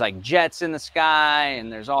 and there's like jets in the sky,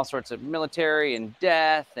 and there's all sorts of military and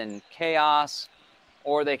death and chaos.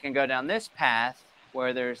 Or they can go down this path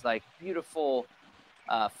where there's like beautiful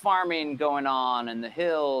farming going on in the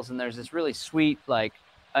hills, and there's this really sweet, like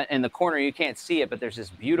in the corner, you can't see it, but there's this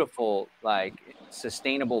beautiful, like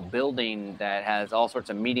sustainable building that has all sorts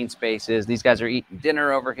of meeting spaces. These guys are eating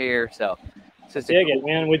dinner over here. So it's dig it,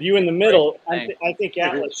 man. With you in the middle, I think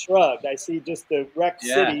Atlas shrugged. I see just the wrecked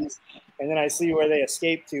cities, and then I see where they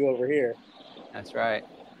escaped to over here. That's right.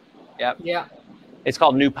 Yep. Yeah. It's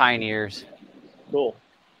called New Pioneers. Cool.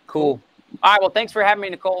 All right. Well, thanks for having me,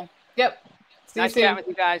 Nicole. Yep. Nice chatting with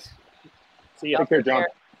you guys. See you. Take care, John.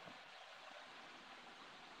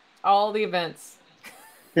 All the events.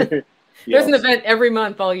 There's an event every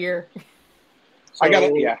month all year. So, I got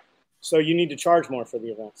it. Yeah. So you need to charge more for the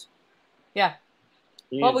events. Yeah.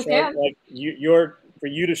 Well, we can. Like for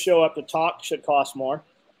you to show up to talk should cost more,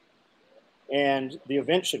 and the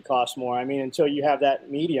event should cost more. I mean, until you have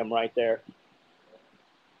that medium right there.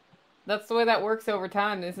 That's the way that works over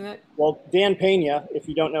time, isn't it? Well, Dan Pena, if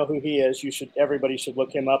you don't know who he is, everybody should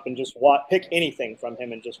look him up and just pick anything from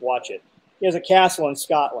him and just watch it. He has a castle in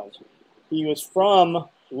Scotland. He was from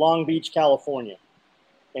Long Beach, California.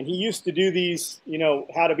 And he used to do these,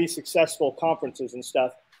 how to be successful conferences and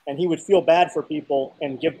stuff. And he would feel bad for people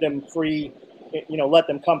and give them free, let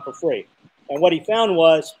them come for free. And what he found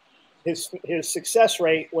was his success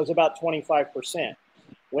rate was about 25%.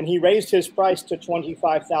 When he raised his price to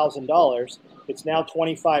 $25,000, it's now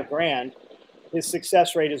 $25,000. His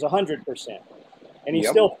success rate is 100%. And he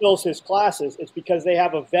still fills his classes. It's because they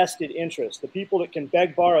have a vested interest. The people that can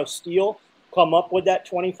beg, borrow, steal, come up with that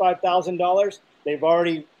 $25,000. They've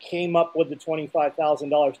already came up with the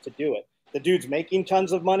 $25,000 to do it. The dude's making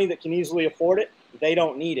tons of money that can easily afford it. They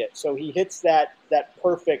don't need it. So he hits that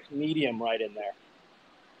perfect medium right in there.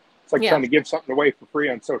 It's like trying to give something away for free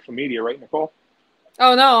on social media, right, Nicole?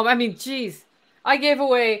 Oh no! I mean, geez, I gave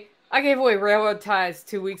away railroad ties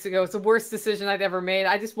 2 weeks ago. It's the worst decision I'd ever made.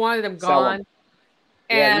 I just wanted them gone,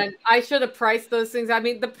 and I should have priced those things. I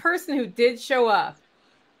mean, the person who did show up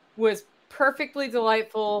was perfectly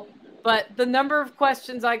delightful, but the number of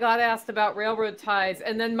questions I got asked about railroad ties,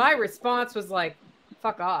 and then my response was like,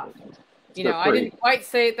 "Fuck off." I didn't quite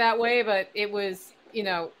say it that way, but it was.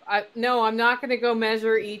 I'm not going to go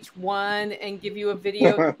measure each one and give you a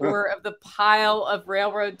video tour of the pile of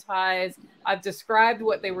railroad ties. I've described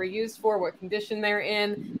what they were used for, what condition they're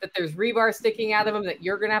in, that there's rebar sticking out of them that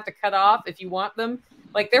you're going to have to cut off if you want them.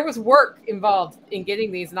 Like, there was work involved in getting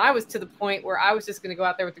these. And I was to the point where I was just going to go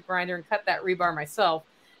out there with the grinder and cut that rebar myself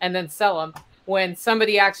and then sell them, when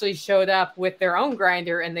somebody actually showed up with their own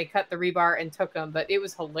grinder and they cut the rebar and took them. But it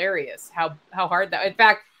was hilarious how hard that, in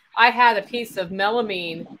fact, I had a piece of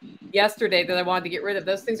melamine yesterday that I wanted to get rid of.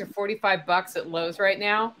 Those things are $45 at Lowe's right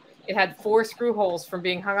now. It had 4 screw holes from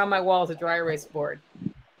being hung on my wall as a dry erase board.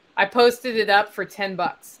 I posted it up for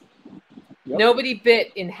 $10. Nobody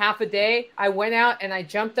bit in half a day. I went out and I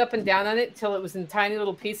jumped up and down on it till it was in tiny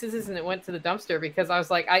little pieces, and it went to the dumpster because I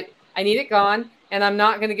was like, I need it gone, and I'm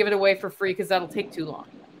not going to give it away for free because that'll take too long.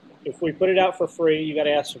 If we put it out for free, you got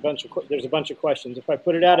to ask there's a bunch of questions. If I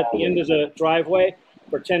put it out at the end of the driveway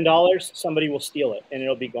for $10, somebody will steal it and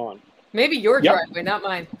it'll be gone. Maybe your Yep. driveway, not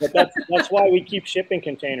mine. But that's why we keep shipping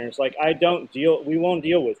containers. Like we won't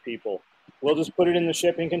deal with people. We'll just put it in the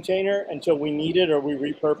shipping container until we need it or we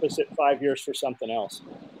repurpose it 5 years for something else.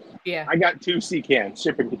 Yeah. I got 2 sea cans,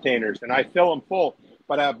 shipping containers, and I fill them full.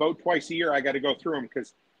 But about twice a year, I got to go through them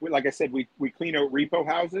because, like I said, we clean out repo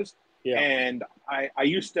houses. Yeah. And I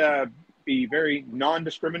used to be very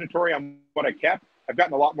non-discriminatory on what I kept. I've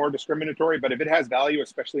gotten a lot more discriminatory, but if it has value,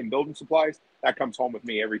 especially in building supplies, that comes home with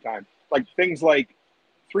me every time. Like things like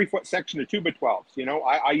 3-foot section of 2x12s, you know,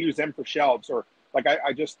 I use them for shelves. Or like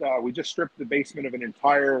we just stripped the basement of an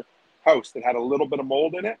entire house that had a little bit of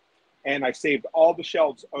mold in it. And I saved all the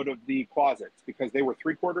shelves out of the closets because they were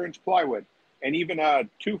 3/4 inch plywood. And even a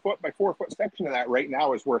 2-foot by 4-foot section of that right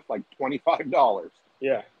now is worth like $25.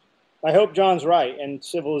 Yeah. I hope John's right and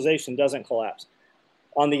civilization doesn't collapse.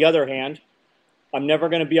 On the other hand, I'm never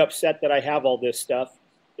going to be upset that I have all this stuff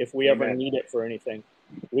if we ever need it for anything.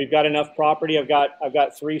 We've got enough property. I've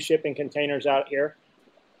got 3 shipping containers out here,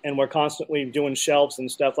 and we're constantly doing shelves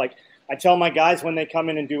and stuff. Like I tell my guys when they come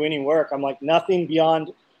in and do any work, I'm like, nothing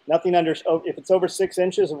under, if it's over 6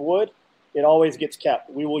 inches of wood, it always gets kept.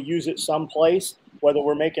 We will use it someplace, whether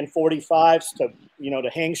we're making 45s to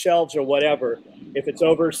hang shelves or whatever. If it's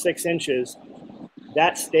over 6 inches,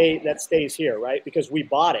 that stays here, right? Because we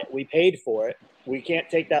bought it, we paid for it. We can't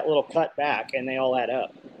take that little cut back, and they all add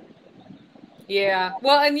up. Yeah.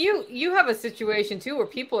 Well, and you have a situation too where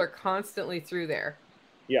people are constantly through there.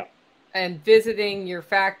 Yeah. And visiting your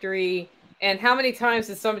factory. And how many times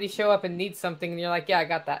does somebody show up and need something and you're like, yeah, I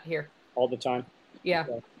got that here? All the time. Yeah.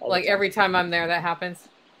 Like every time I'm there, that happens.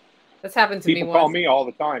 That's happened to me once. People call me all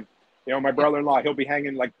the time. You know, my brother-in-law, he'll be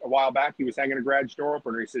hanging, like a while back, he was hanging a garage door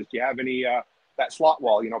opener. He says, do you have any, that slot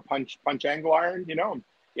wall, punch angle iron,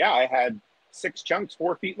 Yeah, I had 6 chunks,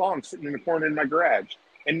 4 feet long, sitting in the corner in my garage.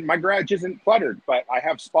 And my garage isn't cluttered, but I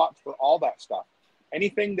have spots for all that stuff.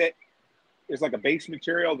 Anything that is like a base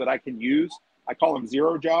material that I can use, I call them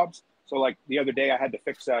zero jobs. So like the other day I had to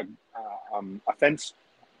fix a fence,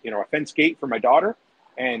 a fence gate for my daughter.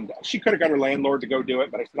 And she could have got her landlord to go do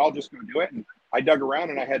it, but I said, I'll just go do it. And I dug around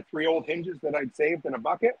and I had 3 old hinges that I'd saved in a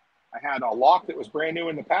bucket. I had a lock that was brand new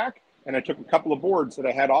in the pack. And I took a couple of boards that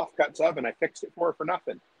I had offcuts of and I fixed it for her for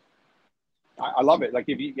nothing. I love it. Like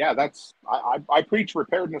I preach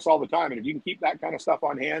preparedness all the time. And if you can keep that kind of stuff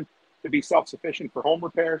on hand to be self-sufficient for home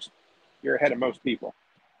repairs, you're ahead of most people.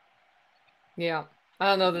 Yeah. I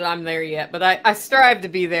don't know that I'm there yet, but I strive to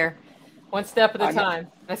be there one step at a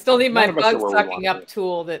time. I still need my bug sucking up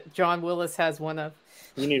tool that John Willis has one of.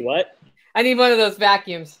 You need what? I need one of those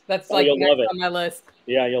vacuums. That's like next on my list.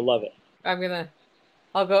 Yeah, you'll love it.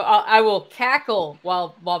 I will cackle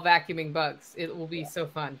while vacuuming bugs. It will be so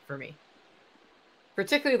fun for me.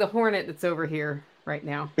 Particularly the hornet that's over here right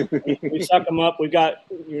now. We suck them up. We've got,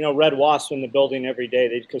 red wasps in the building every day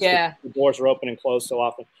because the doors are open and closed so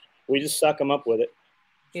often. We just suck them up with it.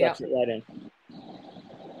 Sucks it right in.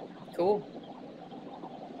 Cool.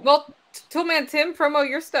 Well, Toolman Tim, promo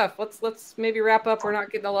your stuff. Let's maybe wrap up. We're not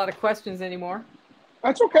getting a lot of questions anymore.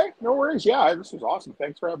 That's okay. No worries. Yeah, this was awesome.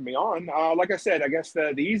 Thanks for having me on. Like I said, I guess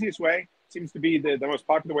the easiest way seems to be the most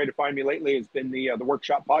popular way to find me lately has been the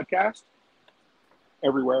Workshop podcast.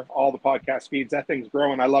 Everywhere, all the podcast feeds. That thing's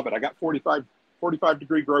growing. I love it. I got 45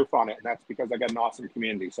 degree growth on it, and that's because I got an awesome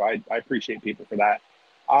community. So I appreciate people for that.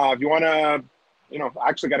 If you want to, I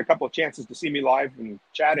actually got a couple of chances to see me live and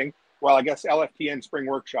chatting. Well, I guess LFTN Spring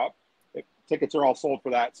Workshop. Tickets are all sold for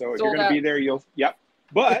that. So if you're going to be there,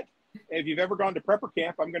 But if you've ever gone to Prepper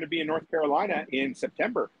Camp, I'm going to be in North Carolina in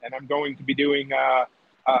September, and I'm going to be doing an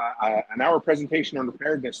hour presentation on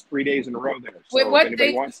preparedness 3 days in a row there. So wait, what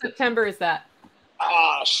date in September is that?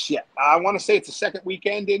 Shit. I want to say it's the second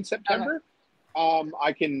weekend in September. Okay.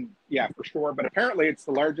 I can, for sure. But apparently it's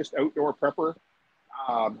the largest outdoor prepper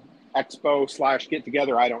expo / get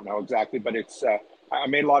together. I don't know exactly, but it's, I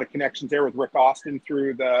made a lot of connections there with Rick Austin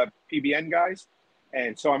through the PBN guys.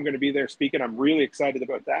 And so I'm going to be there speaking. I'm really excited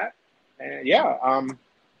about that. And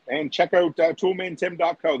and check out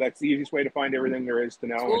toolmantim.co. That's the easiest way to find everything there is to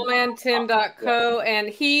know. Toolmantim.co. And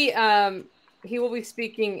he will be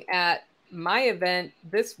speaking at my event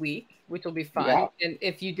this week, which will be fun. Yeah. And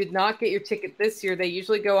if you did not get your ticket this year, they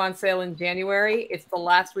usually go on sale in January. It's the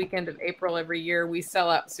last weekend of April every year. We sell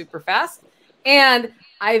out super fast. And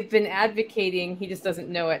I've been advocating, he just doesn't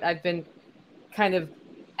know it. I've been kind of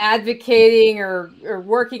advocating or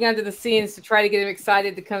working under the scenes to try to get him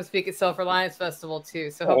excited to come speak at Self-Reliance Festival too.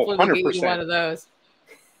 So hopefully we'll get you one of those.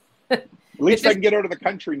 At least I can get out of the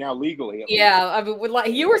country now legally. I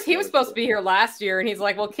mean, he was supposed to be here last year, and he's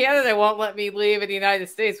like, "Well, Canada won't let me leave, and the United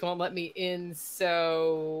States won't let me in."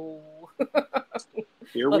 So,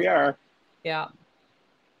 Here we are. Yeah.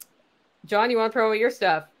 John, you want to promote your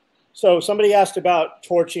stuff? So somebody asked about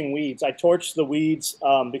torching weeds. I torch the weeds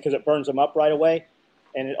because it burns them up right away,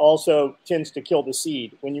 and it also tends to kill the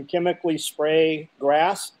seed. When you chemically spray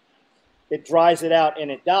grass, it dries it out and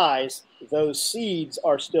it dies. Those seeds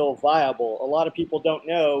are still viable. A lot of people don't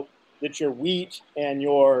know that your wheat and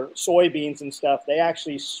your soybeans and stuff, they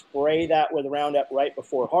actually spray that with Roundup right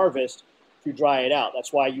before harvest to dry it out.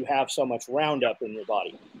 That's why you have so much Roundup in your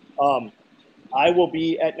body. I will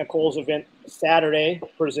be at Nicole's event Saturday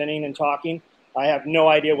presenting and talking. I have no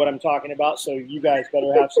idea what I'm talking about, so you guys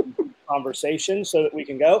better have some conversation so that we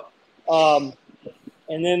can go.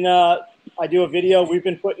 And then I do a video. We've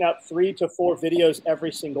been putting out 3 to 4 videos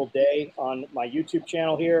every single day on my YouTube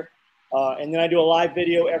channel here. And then I do a live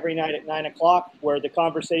video every night at 9 o'clock where the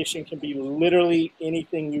conversation can be literally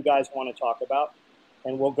anything you guys want to talk about.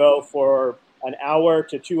 And we'll go for an hour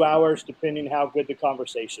to 2 hours, depending how good the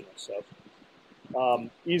conversation is. So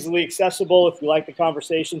easily accessible. If you like the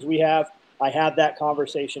conversations we have, I have that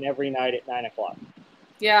conversation every night at 9 o'clock.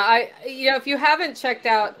 Yeah, if you haven't checked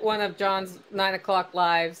out one of John's 9 o'clock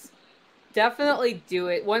lives, definitely do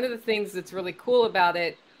it. One of the things that's really cool about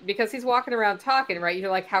it, because he's walking around talking, right?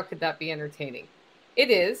 You're like, how could that be entertaining? It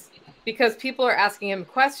is, because people are asking him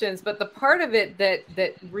questions, but the part of it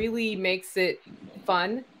that really makes it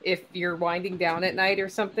fun, if you're winding down at night or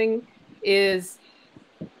something, is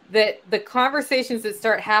that the conversations that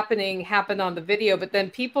start happening happen on the video, but then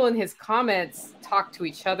people in his comments talk to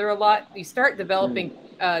each other a lot. You start developing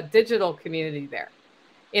a digital community there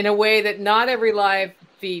in a way that not every live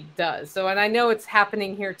feed does. So, and I know it's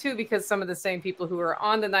happening here too, because some of the same people who are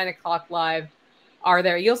on the 9 o'clock live are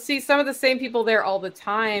there. You'll see some of the same people there all the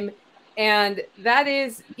time. And that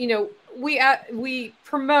is, we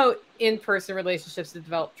promote in-person relationships to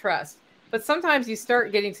develop trust. But sometimes you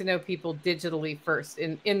start getting to know people digitally first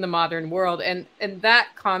in the modern world. And that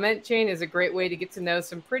comment chain is a great way to get to know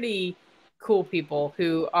some pretty cool people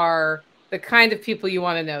who are the kind of people you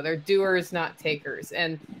want to know. They're doers, not takers.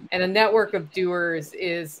 And a network of doers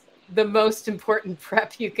is the most important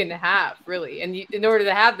prep you can have, really. And in order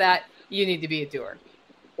to have that, you need to be a doer.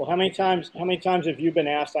 Well, how many times have you been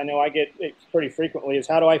asked? I know I get it pretty frequently, is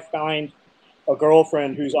how do I find a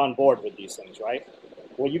girlfriend who's on board with these things, right?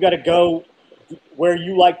 Well, you got to go where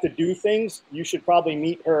you like to do things. You should probably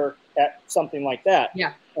meet her at something like that.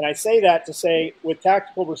 Yeah. And I say that to say, with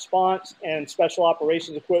tactical response and special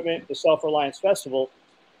operations equipment, the Self-Reliance Festival,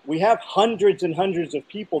 we have hundreds and hundreds of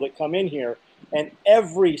people that come in here. And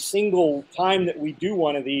every single time that we do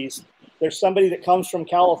one of these, there's somebody that comes from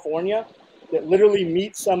California that literally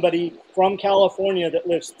meets somebody from California that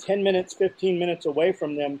lives 10 minutes, 15 minutes away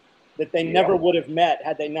from them that they never would have met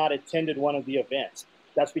had they not attended one of the events.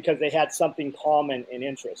 That's because they had something common in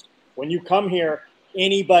interest. When you come here,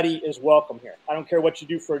 anybody is welcome here. I don't care what you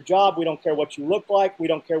do for a job. We don't care what you look like. We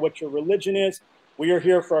don't care what your religion is. We are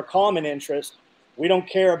here for a common interest. We don't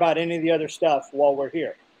care about any of the other stuff while we're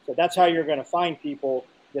here. So that's how you're going to find people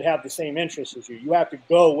that have the same interests as you. You have to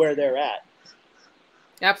go where they're at.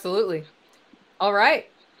 Absolutely. All right.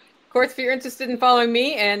 Of course, if you're interested in following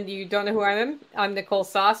me and you don't know who I am, I'm Nicole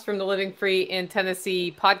Sauce from the Living Free in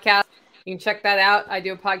Tennessee podcast. You can check that out. I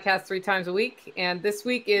do a podcast 3 times a week. And this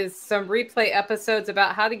week is some replay episodes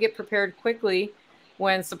about how to get prepared quickly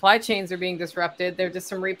when supply chains are being disrupted. They're just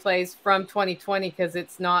some replays from 2020 because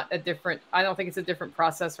it's not I don't think it's a different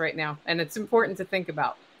process right now. And it's important to think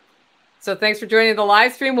about. So thanks for joining the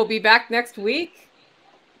live stream. We'll be back next week.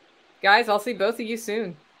 Guys, I'll see both of you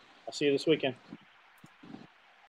soon. I'll see you this weekend.